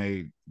should have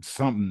made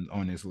something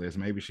on this list.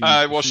 Maybe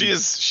Well,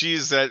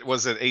 she's at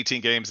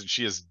 18 games, and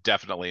she is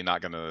definitely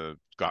not going to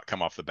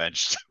come off the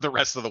bench the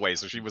rest of the way.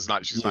 So she's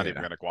not even yeah.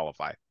 going to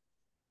qualify.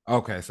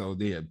 Okay, so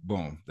yeah,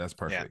 boom, that's Yeah.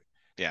 perfect.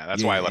 Yeah,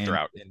 that's Yeah, why I left her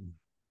out. and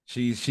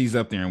she's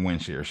up there in win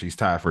share. She's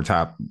tied for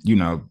top,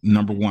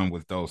 number 1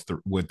 with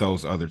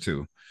those other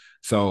 2.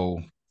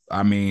 So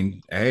I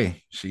mean,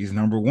 hey, she's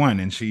number 1,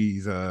 and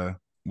she's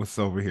what's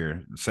over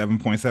here?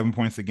 7.7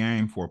 points a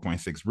game,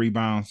 4.6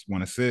 rebounds,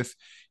 1 assist.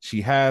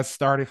 She has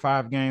started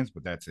 5 games,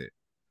 but that's it.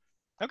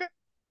 Okay.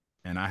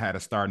 And I had a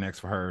star next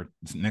to her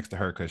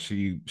because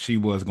she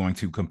was going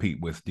to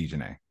compete with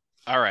Dejanay.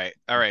 All right,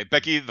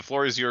 Becky, the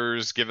floor is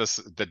yours. Give us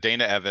the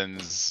Dana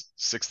Evans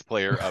 6th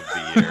player of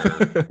the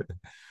year.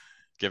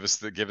 Give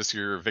us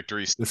your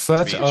victory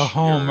Such a speech,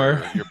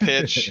 homer. your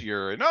pitch,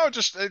 no,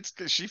 just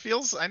she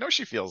feels. I know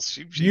she feels.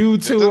 She You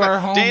it two doesn't matter.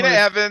 are Dana homers.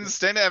 Evans,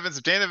 Dana Evans.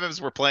 If Dana Evans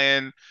were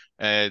playing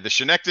the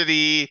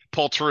Schenectady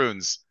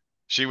Poltroons,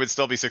 she would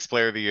still be 6th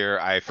player of the year.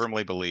 I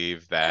firmly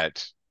believe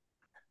that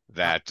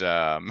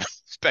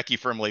Becky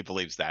firmly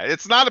believes that.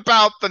 It's not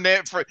about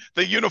the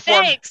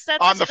uniform Thanks.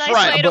 That's on such the a nice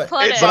front. way to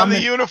put It's it. on the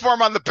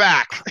uniform on the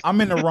back.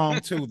 I'm in the wrong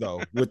too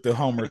though with the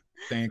homer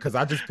thing because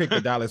I just picked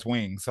the Dallas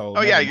Wings. So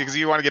Oh yeah, never because mind.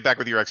 you want to get back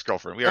with your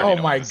ex-girlfriend. We already Oh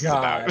know what my this is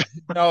about. god,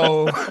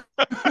 no.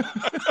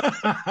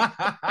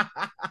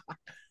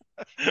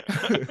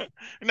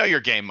 Know your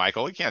game,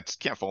 Michael. You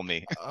can't fool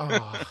me.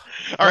 Oh,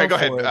 All right, go go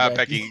ahead, for it,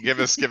 Becky. Becky. Give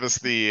us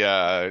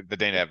the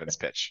Dana Evans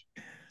pitch.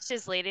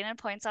 She's leading in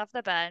points off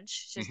the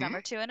bench. She's Mm-hmm.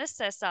 number 2 in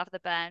assists off the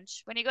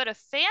bench. When you go to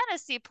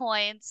fantasy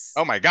points,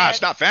 Oh my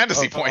gosh, not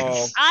fantasy Uh-oh.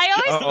 points. I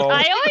Uh-oh.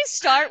 always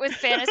start with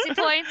fantasy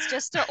points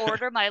just to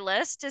order my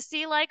list to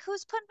see like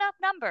who's putting up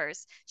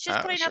numbers. She's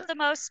putting up Sure. the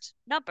most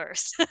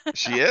numbers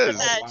She off the Oh is.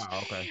 bench. wow,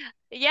 okay.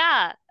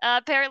 Yeah,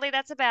 apparently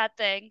that's a bad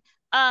thing.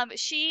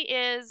 She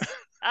is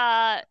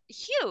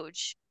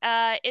huge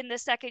in the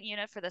second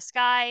unit for the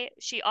Sky.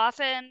 She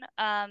often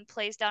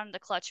plays down in the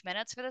clutch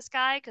minutes for the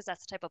Sky because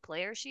that's the type of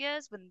player she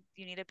is. When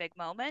you need a big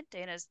moment,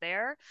 Dana's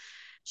there.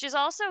 She's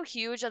also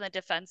huge on the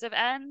defensive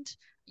end.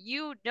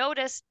 You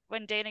noticed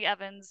when Dana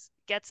Evans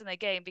gets in the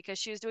game because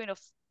she was doing a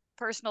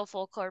personal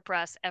full court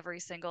press every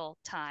single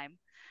time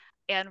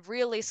and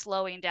really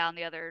slowing down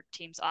the other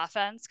team's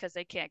offense because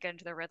they can't get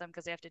into the rhythm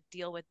because they have to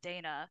deal with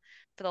Dana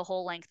for the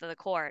whole length of the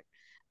court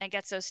and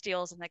gets those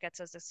steals and that gets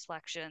those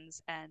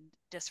deflections and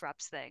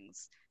disrupts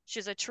things.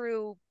 She's a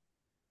true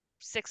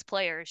 6th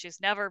player.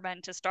 She's never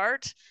meant to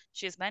start.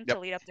 She's meant to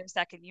Yep. lead up their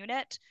second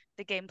unit.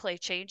 The gameplay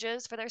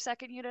changes for their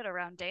second unit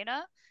around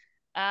Dana.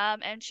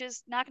 And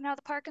she's knocking out of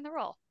the park in the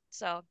role.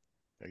 So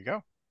There you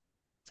go.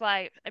 that's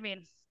why, I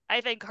mean,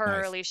 I think her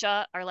or Nice.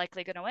 Alicia are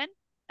likely going to win.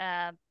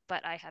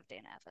 But I have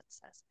Dana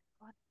Evans as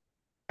one.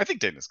 I think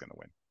Dana's going to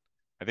win.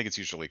 I think it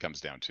usually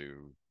comes down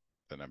to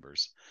the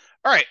numbers.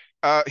 All right.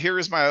 Here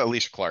is my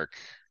Alicia Clark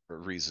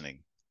reasoning.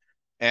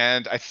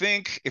 And I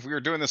think if we were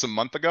doing this a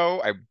month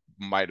ago, I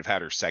might have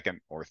had her 2nd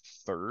or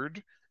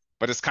 3rd.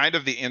 But it's kind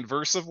of the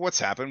inverse of what's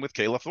happened with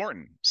Kayla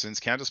Thornton. Since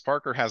Candace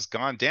Parker has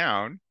gone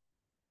down,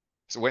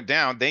 went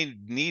down, they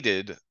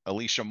needed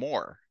Alicia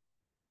more.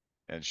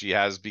 And she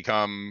has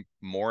become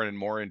more and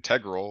more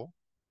integral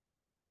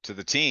to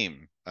the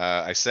team.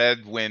 I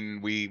said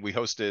when we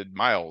hosted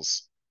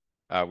Miles,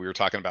 we were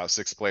talking about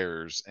 6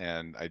 players,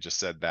 and I just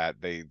said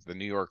that the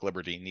New York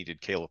Liberty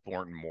needed Kayla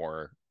Thornton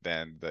more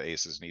than the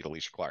Aces need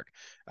Alicia Clark.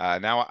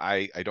 Now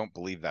I don't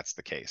believe that's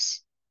the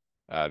case.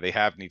 They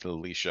have needed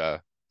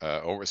Alicia,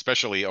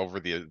 especially over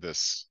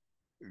this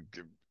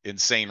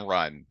insane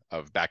run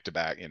of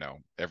back-to-back,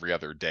 every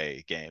other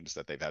day games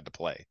that they've had to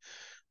play.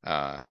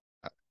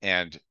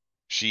 And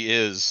she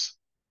is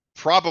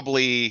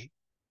probably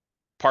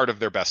part of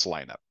their best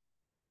lineup.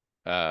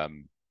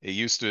 It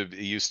used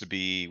to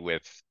be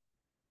with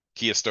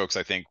Kia Stokes,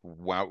 I think,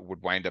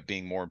 would wind up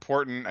being more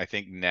important. I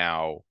think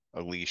now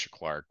Alicia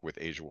Clark with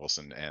Asia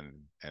Wilson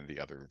and the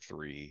other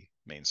 3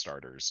 main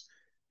starters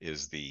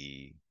is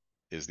the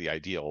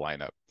ideal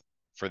lineup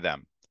for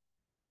them.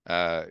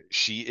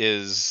 She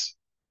is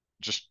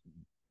just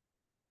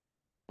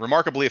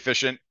remarkably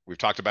efficient. We've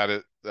talked about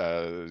it.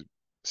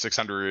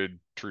 600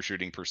 true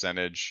shooting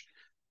percentage.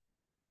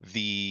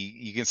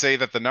 You can say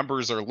that the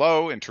numbers are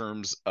low in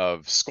terms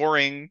of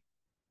scoring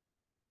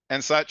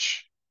and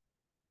such.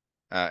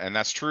 And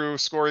that's true.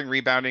 Scoring,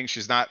 rebounding,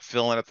 she's not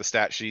filling up the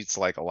stat sheets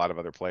like a lot of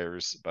other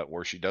players, but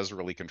where she does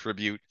really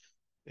contribute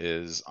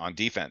is on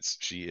defense.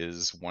 She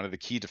is one of the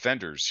key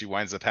defenders. She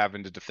winds up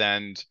having to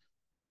defend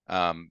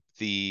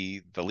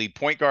the lead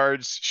point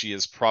guards. She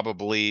is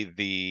probably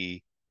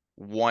the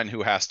one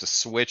who has to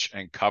switch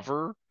and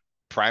cover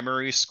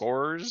primary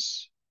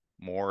scorers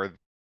more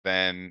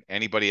than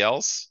anybody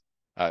else.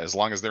 As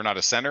long as they're not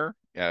a center,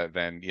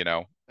 then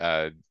you'll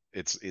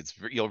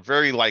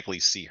very likely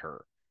see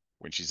her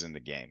when she's in the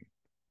game,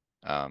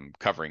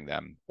 covering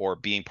them or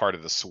being part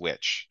of the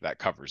switch that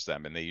covers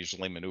them, and they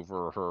usually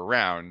maneuver her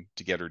around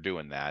to get her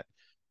doing that.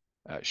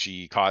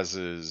 She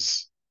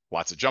causes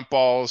lots of jump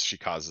balls. She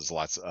causes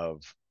lots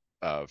of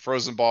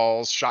frozen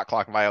balls, shot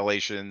clock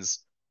violations,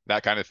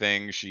 that kind of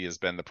thing. She has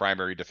been the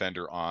primary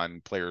defender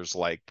on players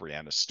like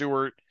Brianna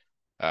Stewart,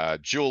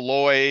 Jewel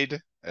Lloyd,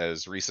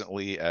 as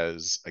recently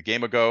as a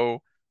game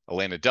ago,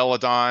 Elena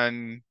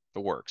Deladon,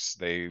 the works.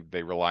 They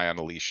rely on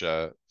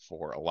Alicia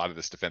for a lot of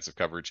this defensive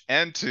coverage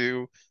and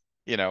to,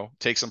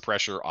 take some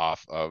pressure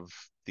off of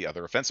the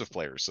other offensive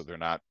players so they're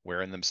not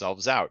wearing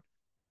themselves out.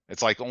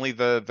 It's like only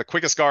the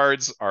quickest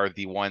guards are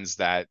the ones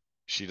that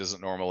she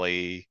doesn't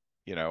normally,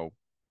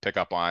 pick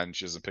up on.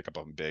 She doesn't pick up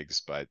on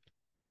bigs, but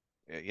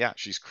yeah,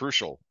 she's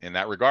crucial in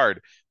that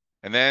regard.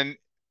 And then,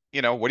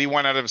 what do you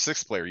want out of a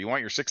sixth player? You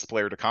want your sixth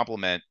player to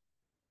complement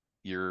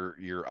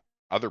your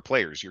other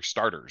players, your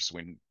starters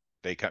when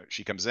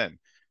she comes in.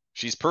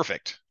 She's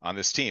perfect on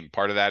this team.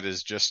 Part of that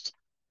is just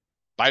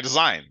by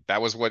design.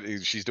 That was what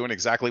she's doing,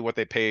 exactly what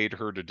they paid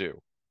her to do,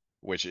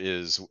 which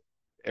is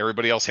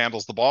everybody else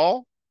handles the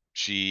ball.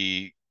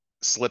 She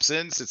slips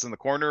in, sits in the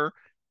corner,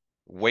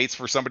 waits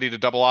for somebody to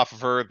double off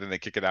of her, then they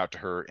kick it out to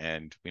her,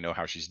 and we know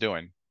how she's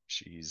doing.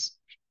 She's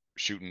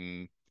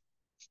shooting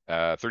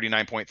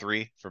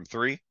 39.3 from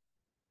three,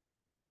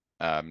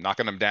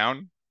 knocking them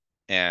down,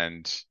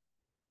 and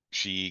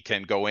she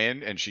can go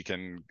in and she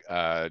can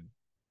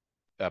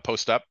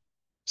post up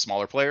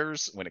smaller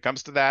players when it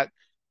comes to that.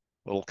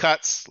 Little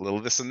cuts, little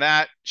this and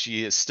that.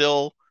 She is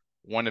still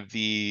one of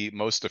the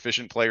most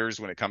efficient players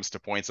when it comes to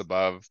points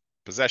above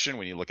possession.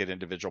 When you look at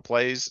individual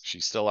plays,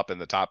 she's still up in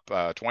the top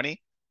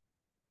 20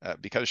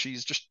 because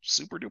she's just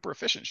super duper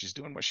efficient. She's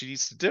doing what she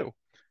needs to do.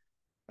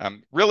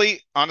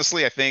 Really,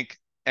 honestly, I think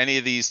any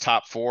of these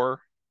top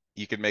four,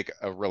 you could make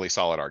a really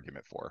solid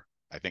argument for.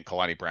 I think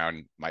Kalani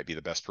Brown might be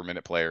the best per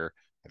minute player.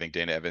 I think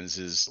Dana Evans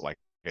is, like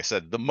I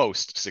said, the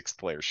most sixth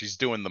player. She's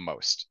doing the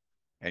most.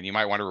 And you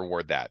might want to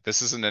reward that.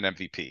 This isn't an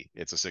MVP.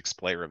 It's a sixth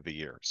player of the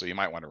year. So you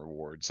might want to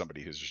reward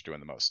somebody who's just doing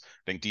the most.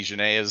 I think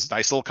DeJounte is a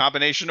nice little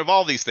combination of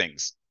all these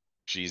things.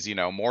 She's,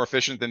 more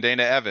efficient than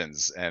Dana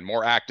Evans and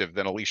more active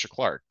than Alicia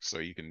Clark. So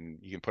you can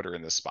put her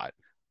in this spot.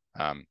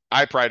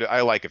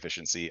 I like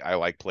efficiency. I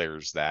like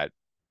players that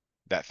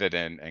fit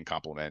in and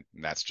complement.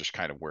 And that's just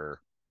kind of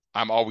where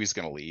I'm always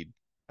going to lead.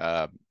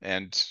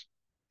 And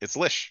it's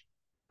Lish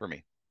for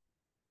me.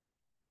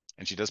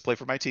 And she does play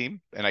for my team,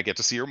 and I get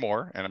to see her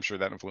more, and I'm sure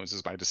that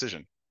influences my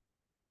decision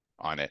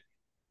on it.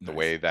 The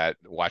way that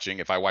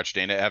if I watch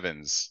Dana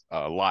Evans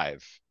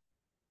live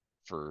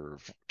for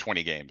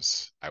 20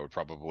 games, I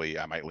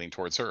might lean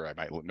towards her. I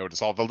might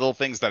notice all the little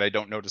things that I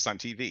don't notice on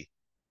TV,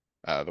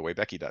 the way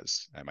Becky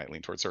does. I might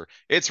lean towards her.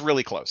 It's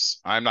really close.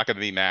 I'm not going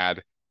to be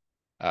mad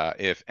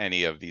if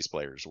any of these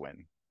players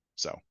win.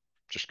 So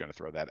just going to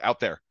throw that out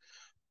there.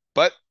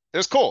 But it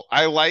was cool.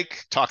 I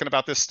like talking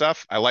about this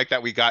stuff. I like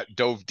that we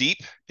dove deep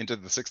into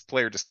the sixth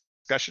player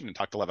discussion and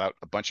talked about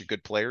a bunch of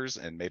good players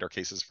and made our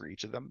cases for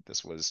each of them.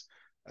 This was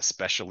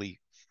especially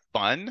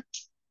fun.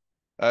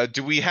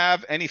 Do we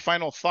have any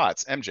final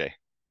thoughts, MJ?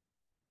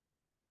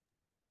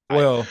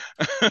 Well,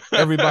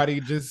 everybody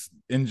just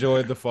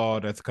enjoy the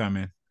fall that's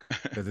coming,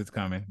 because it's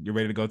coming. You're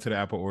ready to go to the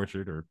apple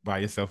orchard or buy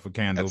yourself a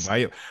candle.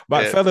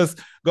 Fellas,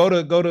 go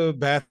to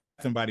Bath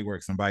and Body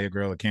Works and buy your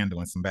girl a candle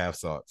and some bath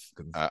salts.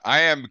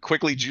 I am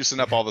quickly juicing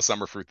up all the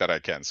summer fruit that I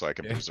can so I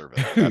can preserve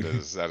it.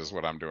 That is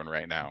what I'm doing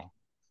right now.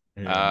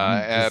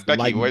 Yeah,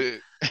 Becky,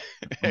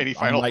 any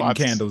final lighting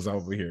thoughts? Candles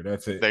over here.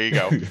 That's it. There you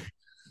go.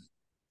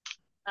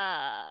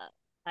 I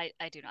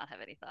do not have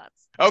any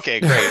thoughts.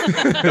 Okay,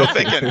 great. No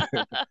thinking.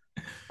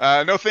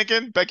 No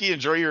thinking. Becky,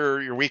 enjoy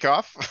your week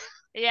off.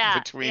 Yeah,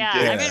 between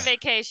gigs. I'm in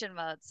vacation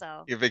mode,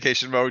 so. In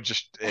vacation mode,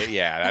 just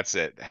that's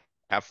it.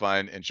 Have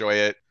fun, enjoy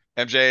it.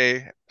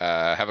 MJ,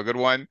 have a good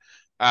one.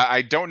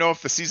 I don't know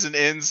if the season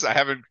ends. I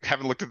haven't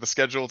looked at the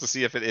schedule to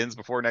see if it ends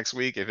before next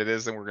week. If it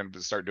is, then we're going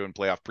to start doing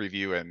playoff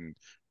preview and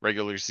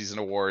regular season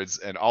awards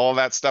and all of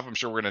that stuff. I'm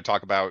sure we're going to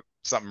talk about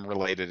something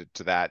related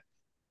to that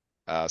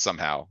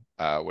somehow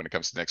when it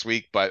comes to next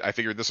week. But I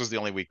figured this was the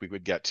only week we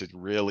would get to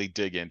really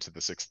dig into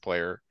the sixth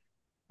player.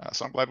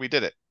 So I'm glad we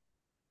did it.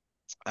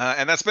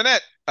 And that's been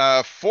it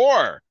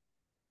for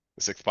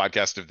the sixth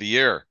podcast of the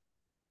year.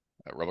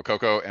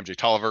 Robococo, MJ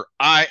Tolliver.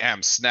 I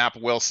am Snap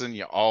Wilson.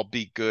 You all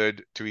be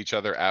good to each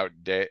other out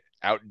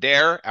out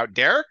there, Out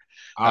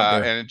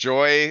there. and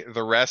enjoy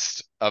the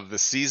rest of the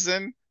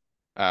season.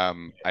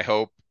 I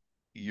hope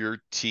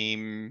your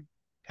team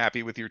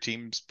happy with your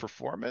team's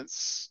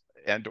performance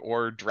and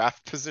or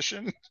draft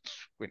position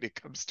when it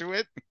comes to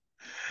it.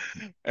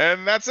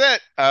 And that's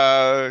it.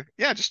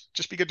 Yeah,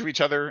 just be good to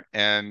each other,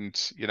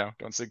 and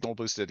don't signal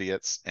boost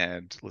idiots,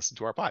 and listen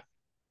to our pod.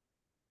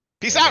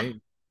 Peace out. Hey.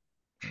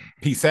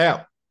 Peace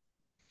out.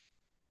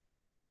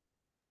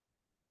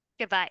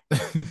 Goodbye.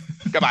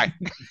 Goodbye.